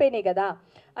ఫామ్ అయిపోయినాయి కదా.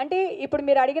 అంటే ఇప్పుడు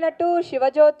మీరు అడిగినట్టు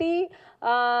శివజ్యోతి,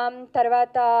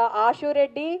 తర్వాత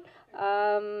ఆశురెడ్డి,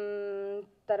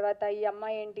 తర్వాత ఈ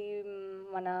అమ్మాయి ఏంటి,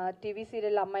 మన టీవీ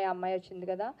సీరియల్ అమ్మాయి వచ్చింది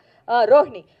కదా,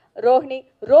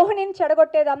 రోహిణిని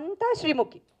చెడగొట్టేదంతా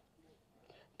శ్రీముఖి.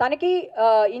 తనకి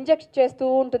ఇంజెక్ట్ చేస్తూ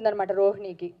ఉంటుందన్నమాట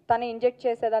రోహిణికి. తను ఇంజెక్ట్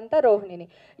చేసేదంతా రోహిణిని.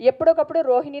 ఎప్పుడొకప్పుడు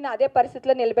రోహిణిని అదే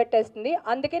పరిస్థితిలో నిలబెట్టేస్తుంది.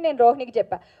 అందుకే నేను రోహిణికి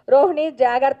చెప్పా, రోహిణి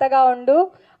జాగ్రత్తగా ఉండు,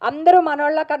 అందరూ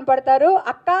మనోళ్ళ కనపడతారు,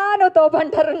 అక్క నువ్వు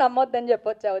తోపంటారు, నమ్మొద్దని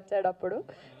వచ్చాడప్పుడు.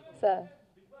 సార్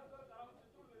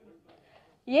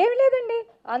ఏమి లేదండి,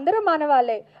 అందరూ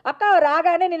మనవాళ్ళే. అక్క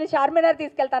రాగానే నేను చార్మినార్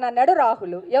తీసుకెళ్తానన్నాడు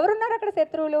రాహుల్. ఎవరున్నారు అక్కడ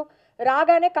శత్రువులు?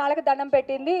 రాగానే కాళ్ళకి దండం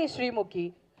పెట్టింది శ్రీముఖి.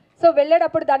 సో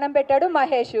వెళ్ళేటప్పుడు దండం పెట్టాడు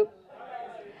మహేష్.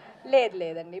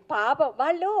 లేదండి, పాపం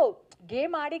వాళ్ళు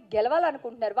గేమ్ ఆడి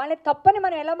గెలవాలనుకుంటున్నారు. వాళ్ళని తప్పని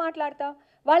మనం ఎలా మాట్లాడతాం?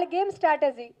 వాళ్ళ గేమ్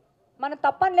స్ట్రాటజీ, మనం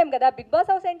తప్పనలేం కదా. బిగ్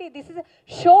బాస్ హౌస్ ఏంటి, దిస్ ఇస్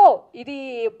షో, ఇది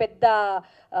పెద్ద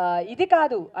ఇది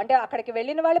కాదు. అంటే అక్కడికి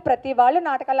వెళ్ళిన వాళ్ళు ప్రతి వాళ్ళు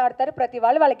నాటకాలు ఆడతారు, ప్రతి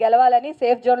వాళ్ళు గెలవాలని,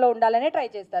 సేఫ్ జోన్లో ఉండాలని ట్రై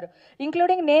చేస్తారు.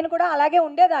 ఇంక్లూడింగ్ నేను కూడా అలాగే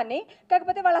ఉండేదాన్ని.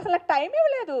 కాకపోతే వాళ్ళు అసలు నాకు టైం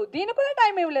ఇవ్వలేదు, దీనికి కూడా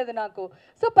టైం ఇవ్వలేదు నాకు.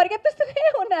 సో పరిగెత్తిస్తూనే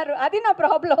ఉన్నారు, అది నా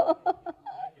ప్రాబ్లం.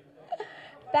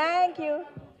 Thank you.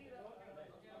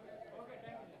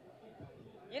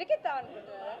 ఇరికిద్దాం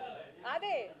అనుకుంటున్నారా?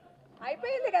 అదే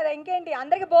అయిపోయింది కదా, ఇంకేంటి,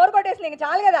 అందరికి బోర్ కొట్టేసింది, ఇంక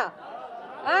చాలు కదా.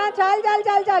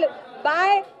 చాలు.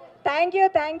 బాయ్. Thank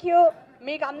you.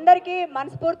 మీకు అందరికీ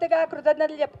మనస్ఫూర్తిగా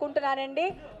కృతజ్ఞతలు చెప్పుకుంటున్నానండి.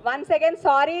 వన్స్ అగైన్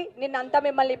సారీ, నిన్నంతా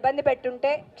మిమ్మల్ని ఇబ్బంది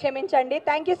పెట్టుంటే క్షమించండి.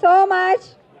 Thank you so much.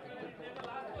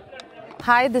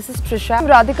 Hi, this is Trisha. I'm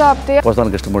Radhika Apte.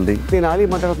 వస్తాను కృష్ణమూర్తి. నేను ఆలీ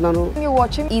మాట్లాడుతున్నాను. You're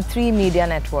watching E3 Media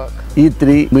Network.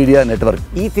 E3 Media Network.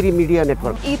 E3 Media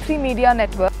Network. E3 Media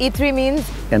Network. E3 means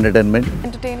Entertainment.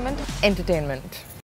 entertainment.